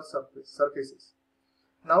from Earth's surfaces.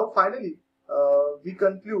 Now finally we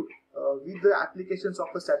conclude with the applications of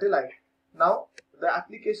a satellite. Now the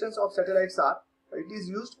applications of satellites are: it is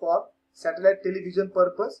used for satellite television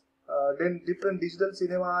purpose, then different digital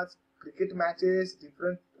cinemas, cricket matches,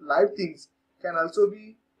 different live things can also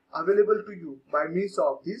be available to you by means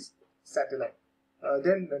of this satellite.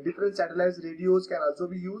 Then different satellite radios can also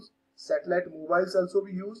be used, satellite mobiles also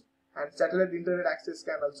be used, and satellite internet access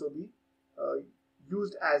can also be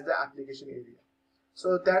used as the application area.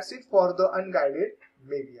 So that's it for the unguided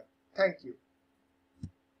media. Thank you.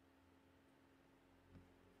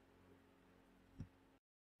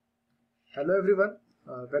 Hello everyone,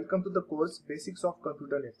 welcome to the course Basics of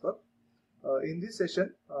Computer Network. In this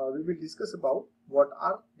session, we will discuss about what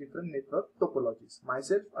are different network topologies.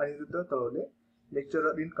 Myself, Aniruddha Talole,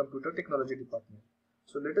 lecturer in Computer Technology Department.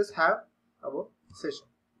 So let us have our session.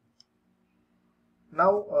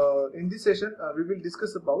 Now, in this session, we will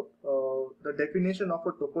discuss about the definition of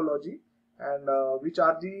a topology and which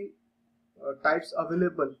are the types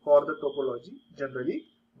available for the topology: generally,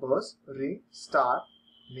 bus, ring, star,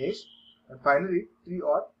 mesh, and finally tree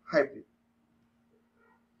or hybrid.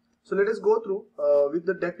 So let us go through with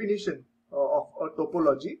the definition of a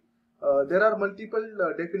topology. There are multiple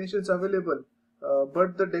definitions available,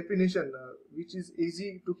 but the definition which is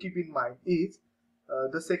easy to keep in mind is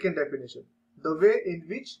the second definition. The way in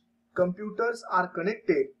which computers are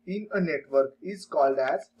connected in a network is called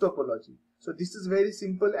as topology. So this is very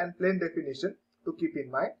simple and plain definition to keep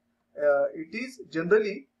in mind. It is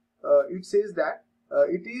generally, it says that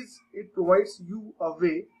it provides you a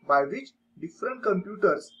way by which different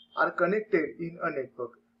computers are connected in a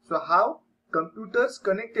network. So how computers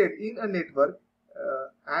connected in a network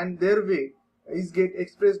and their way is get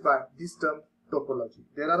expressed by this term topology.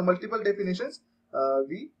 There are multiple definitions.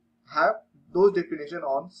 We have those definitions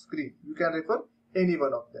on screen. You can refer any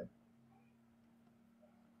one of them.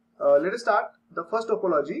 Let us start the first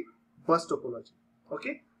topology, bus topology.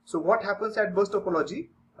 Okay. So what happens at bus topology?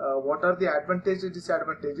 What are the advantages,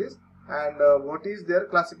 disadvantages, and what is their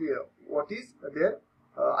classification? What is their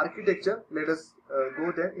architecture? Let us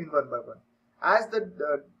go there in one by one. As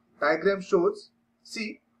the diagram shows,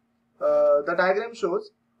 see, the diagram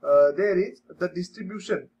shows there is the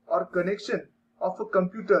distribution or connection of a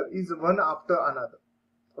computer is one after another.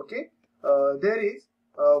 Okay, there is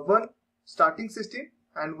one starting system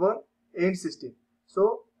and one end system.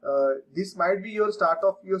 So this might be your start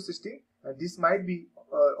of your system, and this might be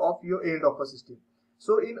of your end of a system.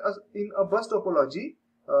 So in a bus topology,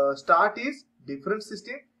 start is different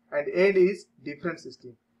system and end is different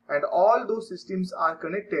system, and all those systems are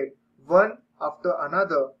connected one after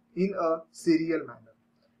another in a serial manner.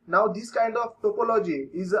 Now this kind of topology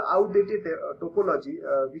is an outdated topology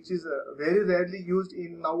which is very rarely used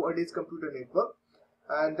in nowadays computer network,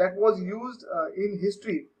 and that was used in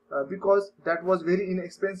history because that was very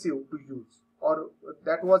inexpensive to use, or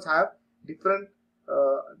that was have different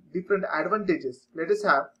advantages. Let us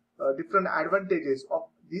have different advantages of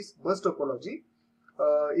this bus topology.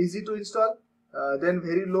 Easy to install, then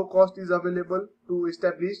very low cost is available to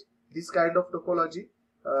establish this kind of topology.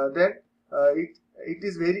 Then it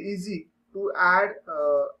is very easy to add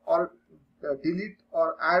or delete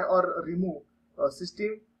or add or remove a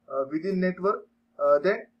system within network.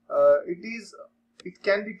 Then it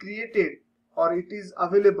can be created or it is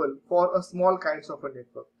available for a small kinds of a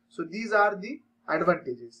network. So these are the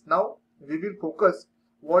advantages. Now we will focus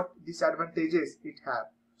what disadvantages it have.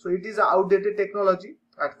 So it is an outdated technology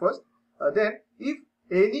at first. Then if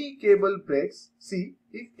any cable breaks, see,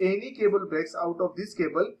 if any cable breaks out of this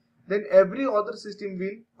cable, then every other system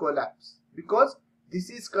will collapse because this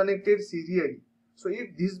is connected serially. So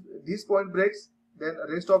if this point breaks, then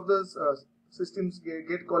rest of the systems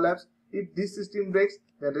get collapsed. If this system breaks,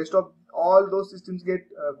 the rest of all those systems get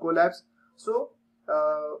collapsed. So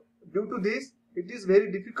due to this, it is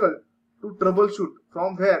very difficult to troubleshoot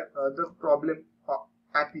from where the problem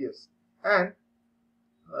appears, and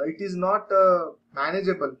it is not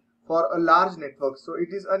manageable for a large network. So it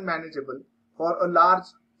is unmanageable for a large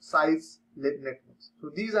size networks.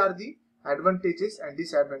 So these are the advantages and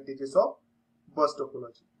disadvantages of bus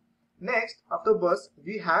topology. Next, after bus,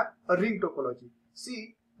 we have a ring topology.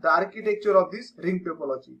 See the architecture of this ring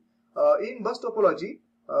topology. In bus topology,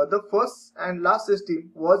 the first and last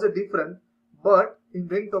system was different, but in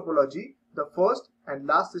ring topology, the first and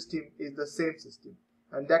last system is the same system,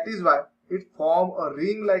 and that is why it forms a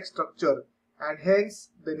ring-like structure, and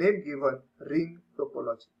hence the name given ring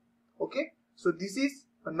topology. Okay, so this is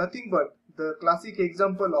nothing but the classic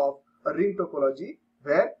example of a ring topology,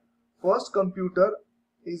 where first computer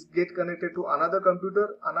is get connected to another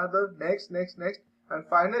computer, another, next, and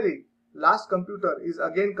finally last computer is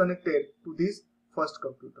again connected to this first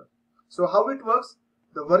computer. So how it works?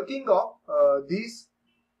 The working of this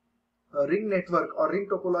ring network or ring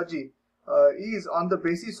topology is on the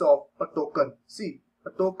basis of a token. See,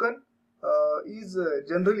 a token is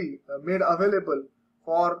generally made available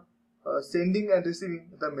for sending and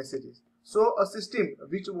receiving the messages. So a system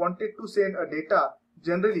which wanted to send a data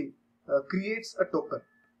generally creates a token.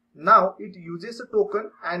 Now it uses a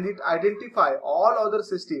token and it identify all other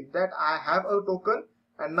systems that I have a token,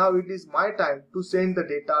 and now it is my time to send the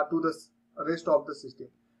data to the rest of the system.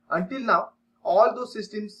 Until now, all those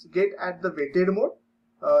systems get at the waited mode.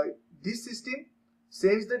 This system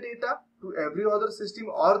sends the data to every other system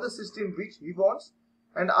or the system which he wants,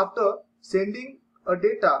 and after sending a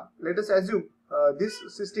data, let us assume this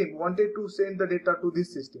system wanted to send the data to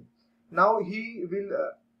this system. Now he will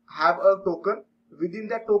have a token. Within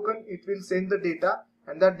that token, it will send the data,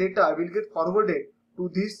 and that data will get forwarded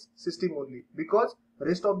to this system only, because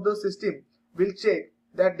rest of the system will check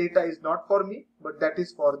that data is not for me, but that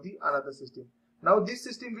is for the another system. Now this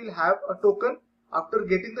system will have a token. After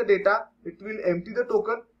getting the data, it will empty the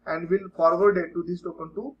token and will forward it to this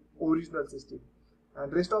token to original system,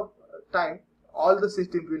 and rest of time all the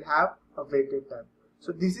systems will have a waited time.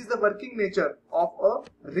 So this is the working nature of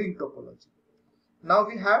a ring topology. Now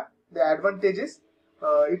we have the advantages.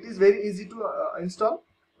 It is very easy to install,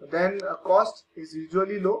 then cost is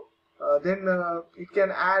usually low, then it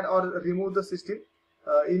can add or remove the system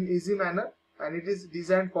in easy manner, and it is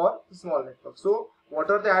designed for small networks. So what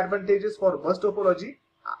are the advantages for bus topology,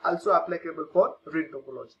 also applicable for ring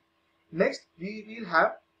topology. Next we will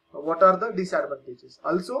have what are the disadvantages.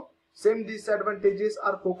 Also same disadvantages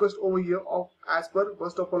are focused over here of as per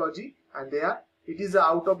bus topology, and they are: it is a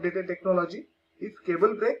out of date technology. If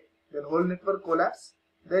cable break, then whole network collapse,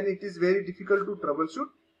 then it is very difficult to troubleshoot,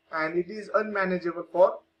 and it is unmanageable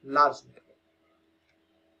for large network.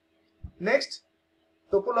 Next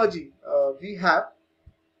topology we have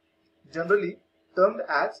generally termed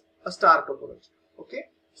as a star topology. Okay,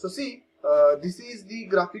 so see, this is the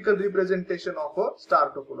graphical representation of a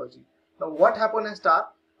star topology. Now what happens in star?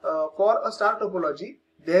 For a star topology,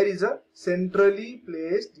 there is a centrally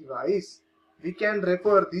placed device. We can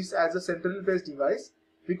refer this as a centrally placed device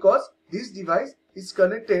because this device is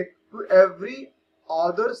connected to every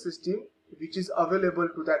other system which is available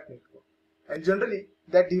to that network, and generally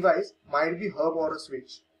that device might be hub or a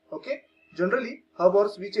switch. Okay, generally hub or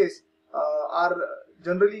switches are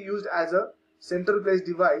generally used as a central placed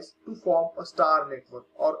device to form a star network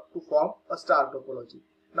or to form a star topology.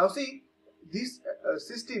 Now see, this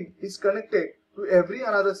system is connected to every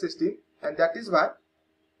another system, and that is why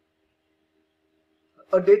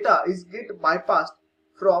a data is get bypassed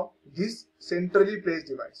from this centrally placed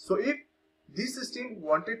device. So if this system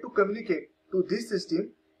wanted to communicate to this system,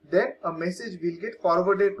 then a message will get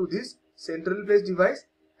forwarded to this centrally placed device,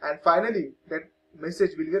 and finally that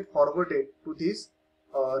message will get forwarded to this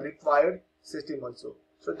required system also.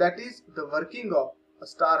 So that is the working of a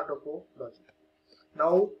star topology.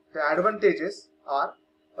 Now the advantages are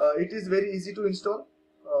it is very easy to install,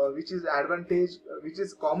 which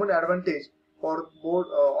is common advantage for both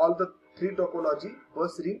all the three topology,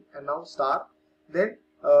 bus, ring, and now star. Then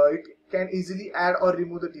it can easily add or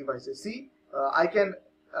remove the devices. See, I can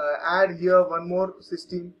add here one more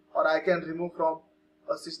system, or I can remove from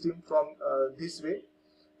a system from this way.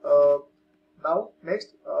 Now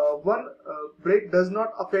next, one break does not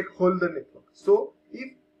affect whole the network. So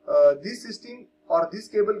if this system or this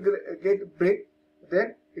cable get break,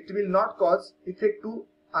 then it will not cause effect to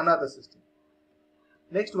another system.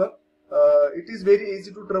 Next one, it is very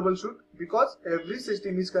easy to troubleshoot because every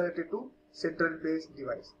system is connected to central placed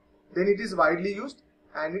device. Then it is widely used,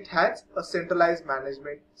 and it has a centralized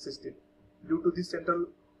management system. Due to this central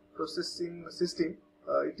processing system,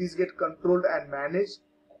 it is get controlled and managed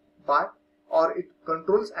by, or it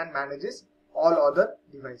controls and manages all other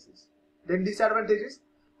devices. Then disadvantages,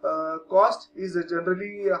 cost is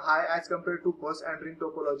generally high as compared to bus and ring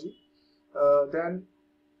topology. Then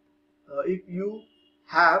if you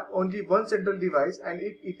have only one central device and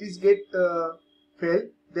if it is get fail,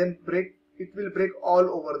 then it will break all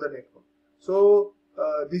over the network. So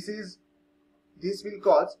this will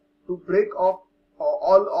cause to break off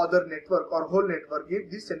all other network or whole network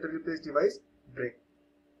if this centrally placed device break.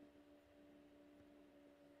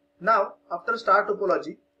 Now after star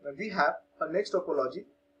topology, we have a next topology,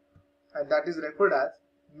 and that is referred as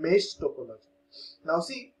mesh topology. Now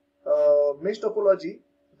see, mesh topology,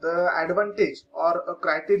 the advantage or a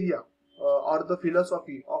criteria or the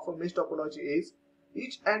philosophy of a mesh topology is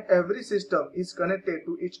each and every system is connected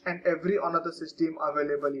to each and every another system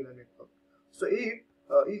available in a network. So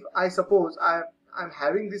if I suppose I'm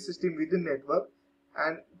having this system within network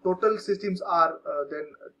and total systems are then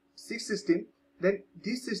 6 systems, then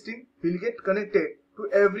this system will get connected to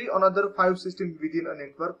every another 5 systems within a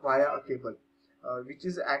network via a cable, which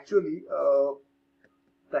is actually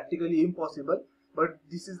practically impossible, but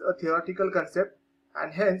this is a theoretical concept,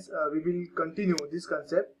 and hence we will continue this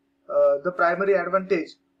concept. The primary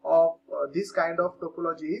advantage of this kind of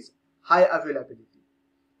topology is high availability,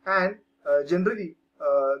 and generally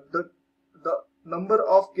the number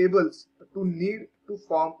of cables to need to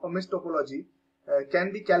form a mesh topology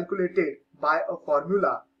can be calculated by a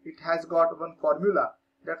formula. It has got one formula.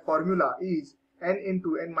 That formula is n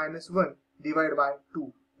into n minus 1 divided by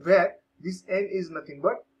 2, where this n is nothing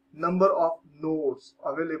but number of nodes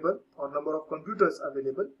available or number of computers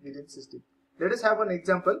available within system. Let us have an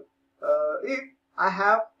example. If I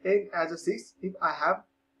have n as a 6, if I have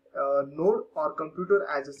node or computer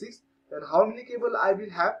as a 6, then how many cable I will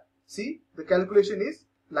have? See, the calculation is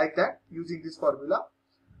like that using this formula.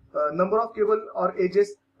 Number of cable or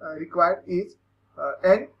edges required is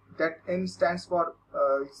n, that n stands for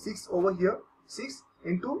 6 over here, 6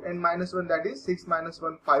 into n minus 1, that is 6 minus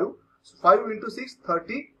 1, 5. So 5 into 6,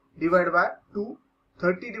 30 divided by 2.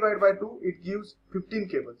 30 divided by 2, it gives 15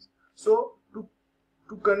 cables. So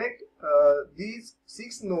to connect these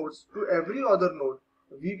 6 nodes to every other node,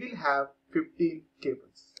 we will have 15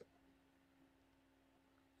 cables.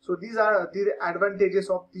 So these are the advantages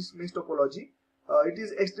of this mesh topology. It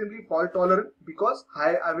is extremely fault tolerant because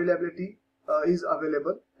high availability is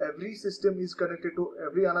available. Every system is connected to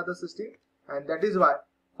every another system, and that is why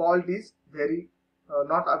fault is very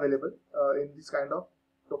not available in this kind of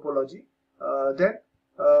topology. Then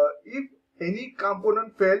if any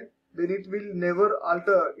component fail, then it will never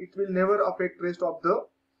alter, it will never affect rest of the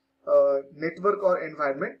network or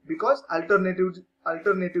environment, because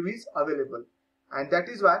alternative is available, and that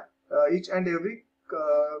is why each and every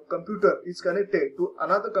computer is connected to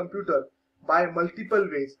another computer by multiple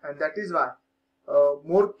ways, and that is why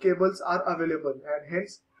more cables are available, and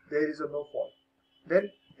hence there is a no fault. Then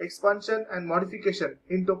expansion and modification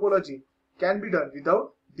in topology can be done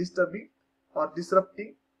without disturbing or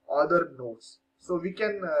disrupting other nodes. So we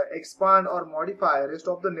can expand or modify rest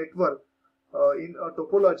of the network in a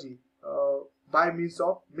topology by means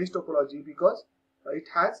of mesh topology, because it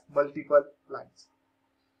has multiple lines.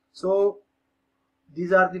 So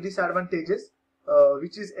these are the disadvantages,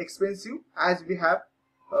 which is expensive, as we have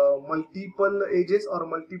multiple edges or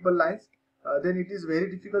multiple lines. Then it is very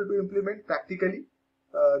difficult to implement practically.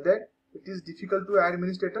 Then it is difficult to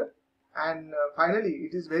administrator, and finally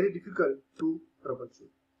it is very difficult to troubleshoot.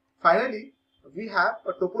 Finally, we have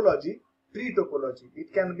a topology, tree topology.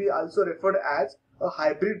 It can be also referred as a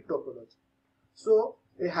hybrid topology. So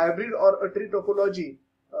a hybrid or a tree topology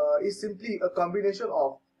is simply a combination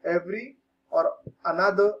of every or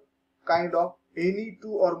another kind of any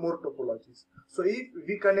two or more topologies. So if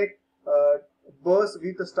we connect bus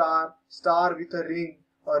with a star, star with a ring,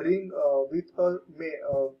 with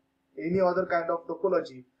any other kind of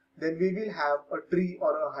topology, then we will have a tree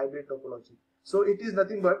or a hybrid topology. So it is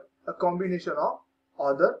nothing but a combination of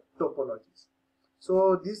other topologies.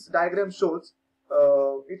 So this diagram shows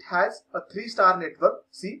it has a 3-star network.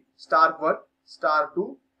 See, star 1, star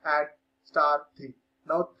 2 and star 3.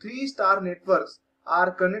 Now 3-star networks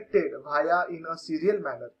are connected via in a serial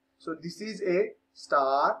manner. So this is a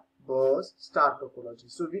star bus star topology.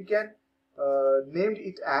 So we can name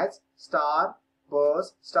it as star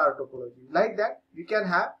bus star topology. Like that, we can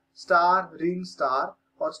have star ring star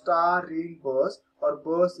or star ring bus or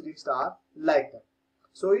bus ring star, like that.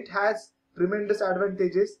 So it has tremendous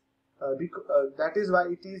advantages. That is why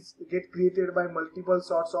it is get created by multiple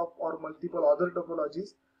sorts of or multiple other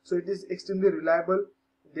topologies. So it is extremely reliable,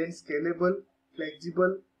 then scalable,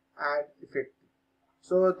 flexible and effective.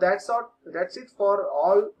 So that's it for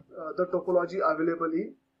all the topology available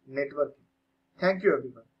in networking. Thank you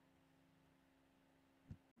everyone.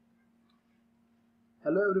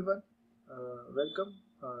 Hello everyone, welcome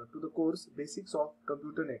to the course Basics of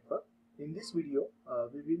Computer Network. In this video,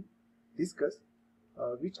 we will discuss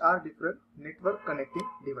which are different network connecting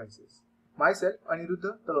devices. Myself,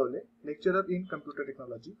 Aniruddha Talole, lecturer in Computer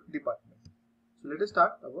Technology Department. So let us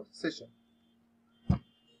start our session.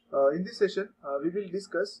 In this session, we will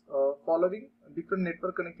discuss following different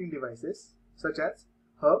network connecting devices such as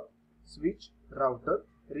hub, switch, router,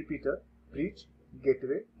 repeater, bridge,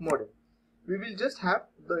 gateway, modem. We will just have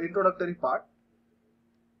the introductory part.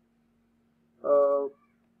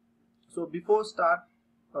 So before start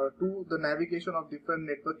to the navigation of different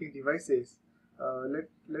networking devices,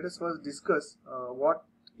 let us first discuss what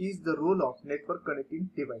is the role of network connecting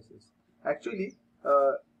devices. Actually,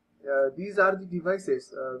 these are the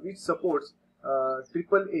devices which supports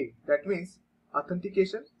AAA, that means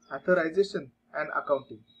authentication, authorization and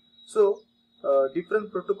accounting. So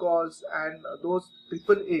different protocols and those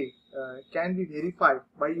AAA can be verified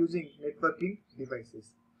by using networking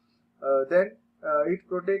devices. Then it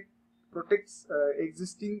protects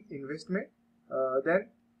existing investment. Then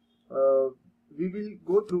we will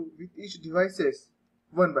go through with each devices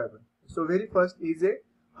one by one. So very first is a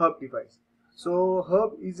hub device. So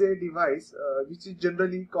hub is a device which is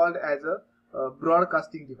generally called as a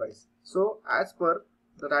broadcasting device. So as per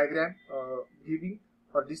the diagram giving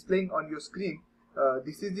or displaying on your screen,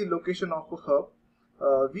 this is the location of a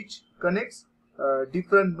hub which connects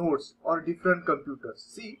different nodes or different computers.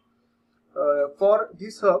 See, for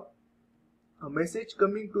this hub, a message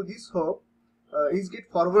coming to this hub is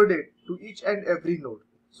get forwarded to each and every node.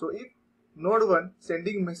 So if node 1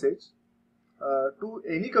 sending message to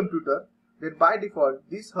any computer, then by default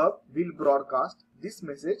this hub will broadcast this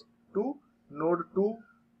message to node 2,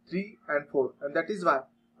 3 and 4, and that is why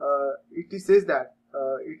it says that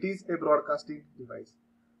it is a broadcasting device.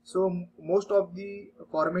 So most of the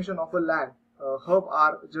formation of a LAN hub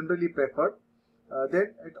are generally preferred.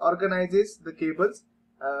 Then it organizes the cables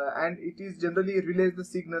and it is generally relays the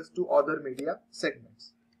signals to other media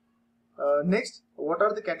segments. Next, what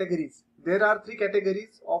are the categories? There are 3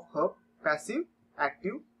 categories of hub: passive,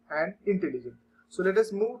 active and intelligent. So let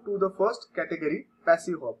us move to the first category,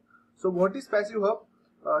 passive hub. So what is passive hub?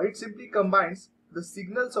 It simply combines the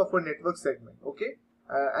signals of a network segment, okay,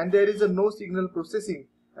 and there is a no signal processing,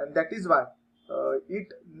 and that is why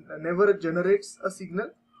it never generates a signal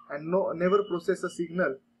and never process a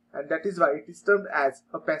signal, and that is why it is termed as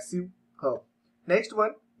a passive hub. Next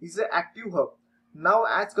one is an active hub. Now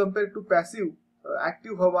as compared to passive,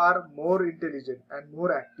 active hub are more intelligent and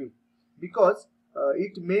more active, because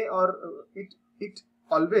it may or it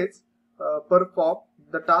always perform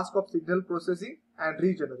the task of signal processing and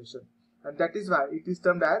regeneration, and that is why it is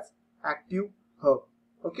termed as active hub.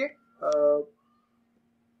 Okay,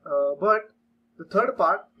 but the third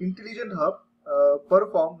part, intelligent hub,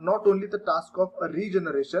 perform not only the task of a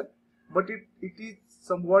regeneration, but it is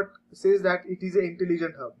somewhat says that it is an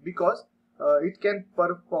intelligent hub because it can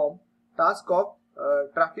perform task of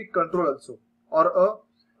traffic control also, or a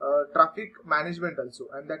traffic management also,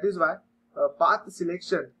 and that is why path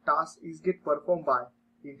selection task is get performed by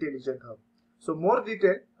intelligent hub. So more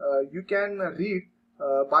detail you can read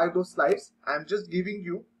by those slides. I am just giving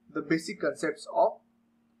you the basic concepts of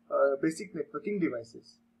basic networking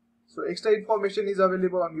devices. So extra information is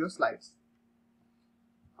available on your slides.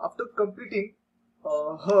 After completing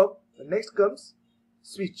hub, next comes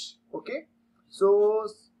switch. Okay, so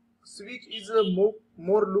switch is a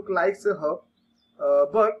more look like a hub,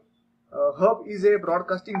 but hub is a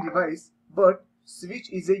broadcasting device, but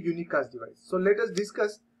switch is a unicast device. So let us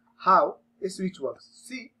discuss how a switch works.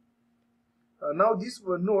 See, now this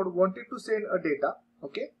node wanted to send a data.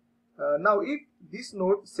 Okay, now if this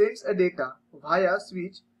node sends a data via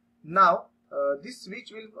switch, now this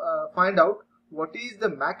switch will find out what is the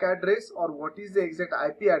MAC address or what is the exact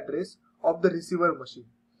IP address of the receiver machine,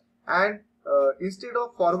 and instead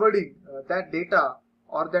of forwarding that data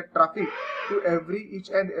or that traffic to each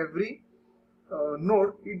and every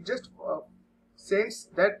node, it just sends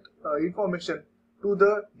that information to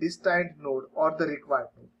the destined node or the required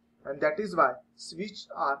node, and that is why switch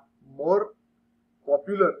are more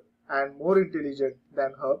popular and more intelligent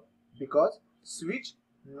than hub, because switch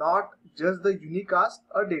not just the unicast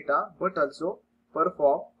a data but also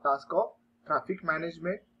perform task of traffic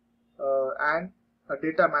management and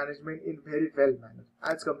data management in very well manner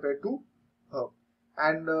as compared to hub,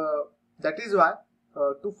 and that is why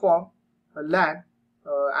to form a LAN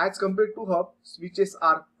as compared to hub, switches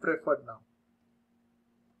are preferred now.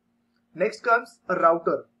 Next comes a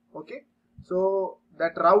router. Okay, so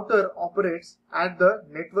that router operates at the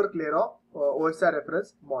network layer of OSI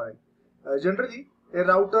reference model. Generally, a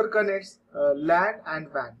router connects LAN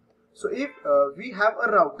and WAN. So if we have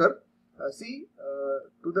a router see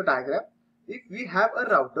to the diagram. If we have a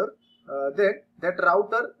router, then that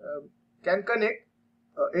router can connect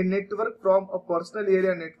a network from a personal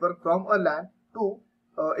area network from a LAN to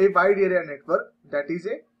a wide area network, that is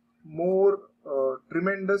a more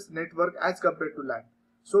tremendous network as compared to LAN.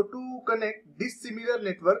 So to connect this similar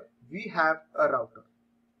network, we have a router.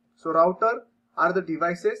 So router are the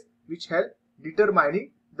devices which help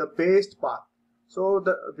determining the best path. So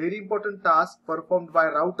the very important task performed by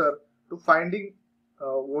router to finding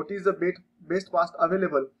what is the best path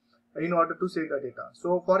available in order to send a data.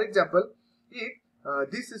 So for example, if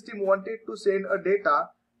this system wanted to send a data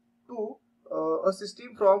to a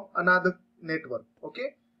system from another network,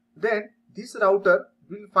 okay, then this router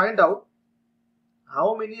will find out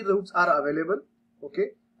how many routes are available,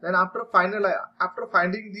 okay. Then after finding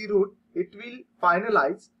the route, it will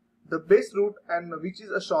finalize the best route and which is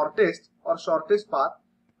a shortest path.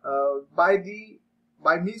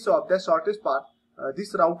 By means of the shortest path,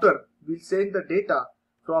 this router will send the data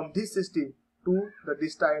from this system to the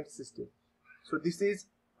distant system. So this is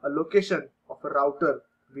a location of a router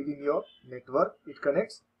within your network. It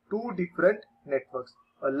connects two different networks,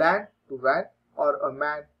 a LAN to WAN or a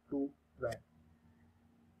MAN to WAN.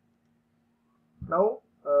 Now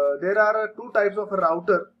there are two types of a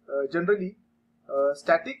router, generally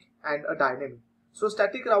static and a dynamic. So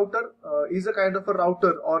static router is a kind of a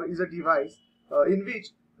router or is a device in which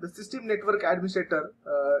the system network administrator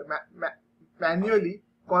manually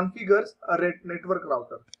configures a network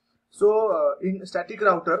router. So in static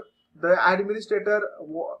router, the administrator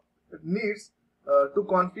needs to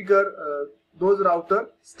configure those router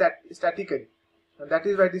statically, and that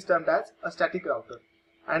is why it is termed as a static router.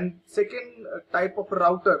 And second type of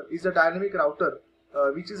router is a dynamic router,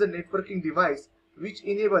 which is a networking device which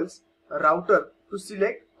enables a router to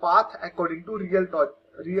select path according to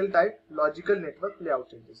real-time logical network layout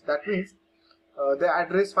changes. That means the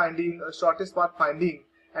address finding, shortest path finding,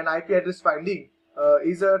 and IP address finding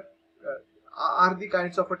are the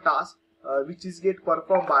kinds of a task which is get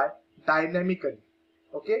performed by dynamically.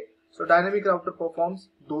 Okay, so dynamic router performs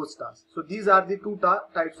those tasks. So these are the two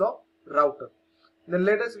types of router. Then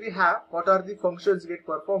let us we have what are the functions get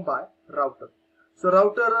performed by router. So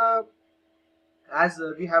router, as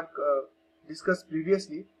we have discussed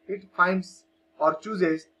previously, it finds or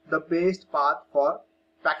chooses the best path for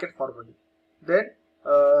packet forwarding. Then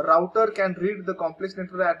router can read the complex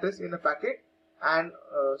network address in a packet and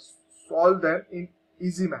solve them in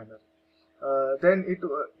easy manner. Then it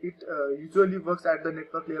usually works at the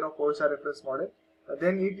network layer of OSI reference model.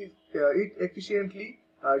 Then it efficiently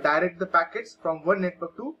direct the packets from one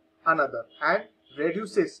network to another and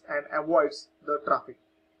reduces and avoids the traffic.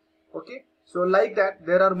 Okay, so like that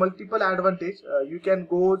there are multiple advantages. You can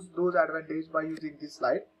go those advantages by using this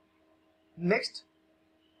slide. Next,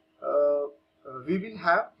 we will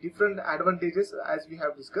have different advantages as we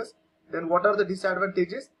have discussed. Then what are the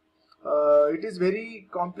disadvantages? It is very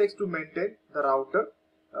complex to maintain the router.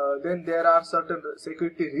 Then there are certain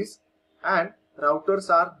security risks, and routers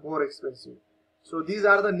are more expensive. So these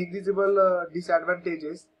are the negligible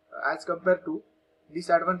disadvantages as compared to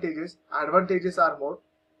disadvantages. Advantages are more,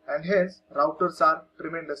 and hence routers are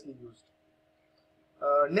tremendously used.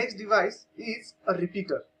 Next device is a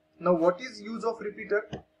repeater. Now what is use of repeater?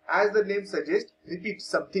 As the name suggests, repeat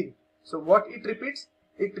something. So what it repeats?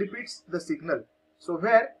 It repeats the signal. So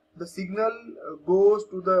where the signal goes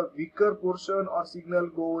to the weaker portion or signal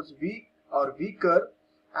goes weak or weaker,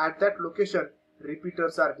 at that location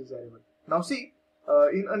repeaters are desirable. Now see,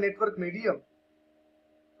 in a network medium,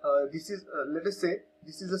 this is let us say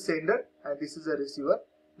this is a sender and this is a receiver.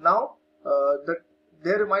 Now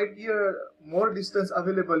there might be a more distance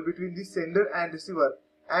available between the sender and receiver,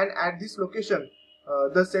 and at this location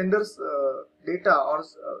the sender's data or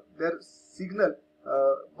their signal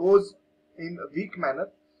goes in a weak manner.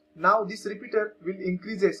 Now this repeater will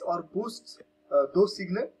increases or boosts those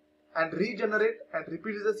signal and regenerate and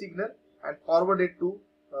repeats the signal and forward it to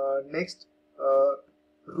next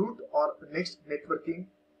route or next networking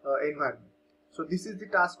environment. So this is the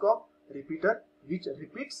task of repeater, which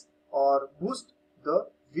repeats or boosts the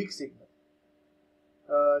weak signal.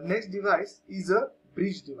 Next device is a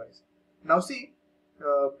bridge device. Now see,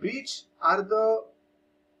 bridge are the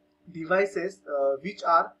devices which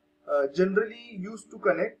are generally used to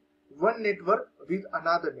connect one network with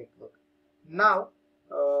another network. Now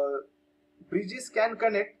bridges can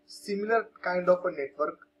connect similar kind of a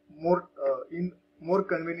network in more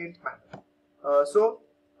convenient manner.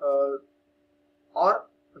 Or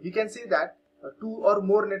we can say that two or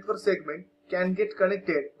more network segment can get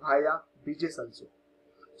connected via bridges also.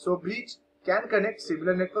 So bridge can connect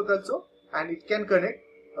similar network also, and it can connect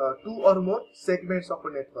two or more segments of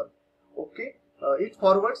a network. Okay, it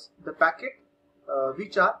forwards the packet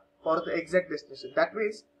which are for the exact destination. That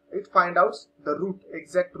means it finds out the route,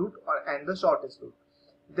 exact route, and the shortest route.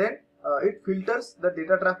 Then it filters the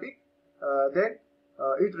data traffic. Then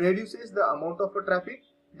it reduces the amount of traffic.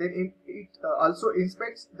 Then it also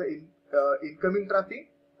inspects the incoming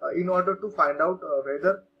traffic in order to find out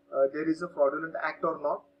whether there is a fraudulent act or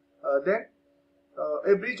not. Then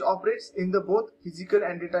a bridge operates in the both physical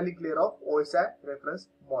and data link layer of OSI reference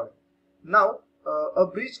model. Now, a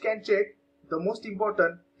bridge can check the most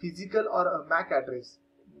important physical or a MAC address,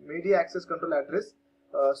 media access control address,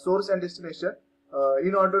 source and destination,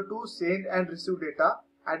 in order to send and receive data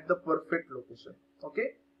at the perfect location.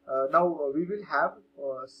 Okay. Now we will have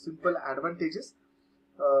simple advantages.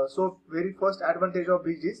 So very first advantage of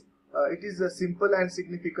bridge is it is simple and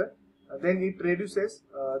significant. Then it reduces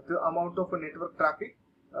the amount of network traffic.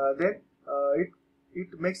 Then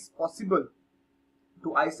it makes possible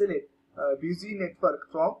to isolate busy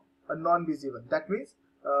network from a non-busy one. That means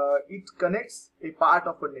it connects a part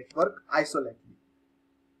of a network isolatedly.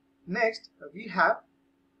 Next, we have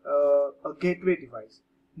a gateway device.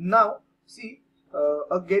 Now, see,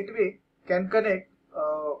 a gateway can connect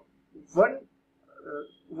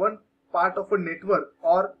one part of a network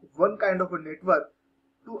or one kind of a network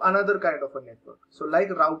to another kind of a network. So, like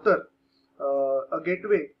router, a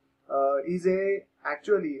gateway is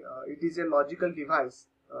actually it is a logical device,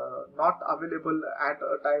 not available at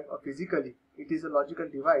a time physically. It is a logical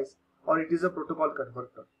device or it is a protocol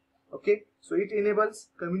converter. Okay, so it enables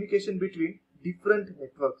communication between different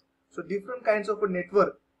networks. So different kinds of a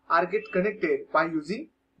network are get connected by using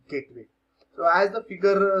gateway. So as the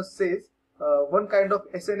figure says, one kind of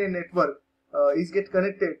SNA network is get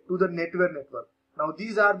connected to the network network. Now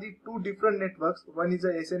these are the two different networks. One is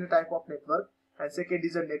a SNA type of network and second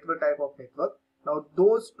is a network type of network. Now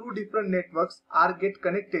those two different networks are get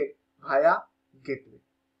connected via gateway.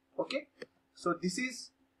 Okay, so this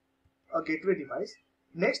is a gateway device.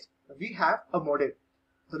 Next, we have a modem.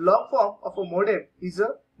 The long form of a modem is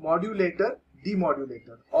a modulator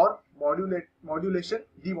demodulator or modulation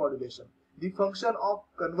demodulation. The function of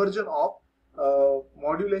conversion of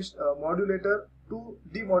modulator to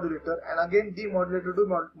demodulator and again demodulator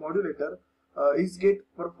to modulator is get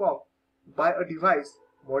performed by a device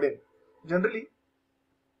modem. Generally,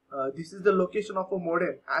 this is the location of a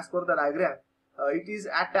modem as per the diagram. It is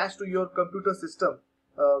attached to your computer system,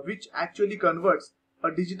 which actually converts a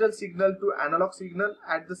digital signal to analog signal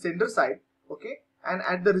at the sender side. Okay, and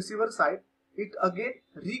at the receiver side it again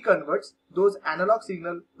reconverts those analog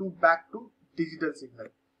signal to back to digital signal.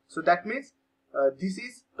 So that means this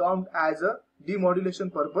is termed as a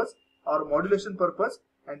demodulation purpose or modulation purpose,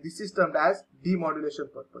 and this is termed as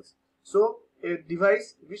demodulation purpose. So a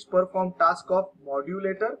device which perform task of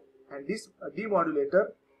modulator and this demodulator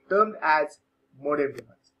termed as modem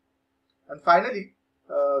device. And finally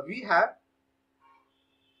we have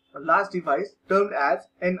a last device termed as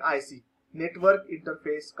NIC, network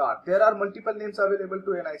interface card. There are multiple names available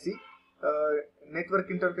to NIC, network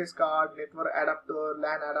interface card, network adapter,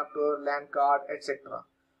 LAN card, etc.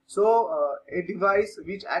 So a device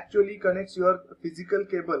which actually connects your physical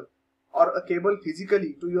cable or a cable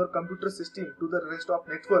physically to your computer system to the rest of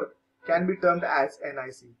network can be termed as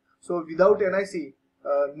NIC. So without NIC,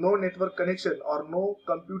 no network connection or no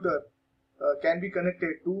computer can be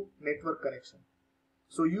connected to network connection.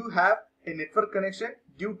 So you have a network connection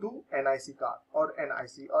due to NIC card or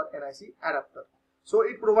NIC adapter. So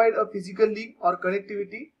it provides a physical link or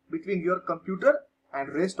connectivity between your computer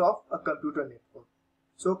and rest of a computer network.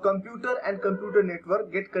 So computer and computer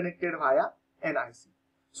network get connected via NIC.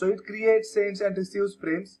 So it creates, sends and receives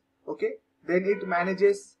frames. Okay, then it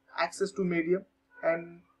manages access to medium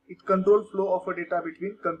and it controls flow of a data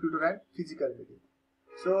between computer and physical medium.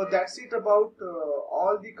 So that's it about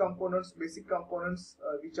all the components, basic components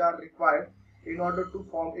which are required in order to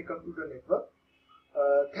form a computer network.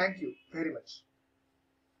 Thank you very much.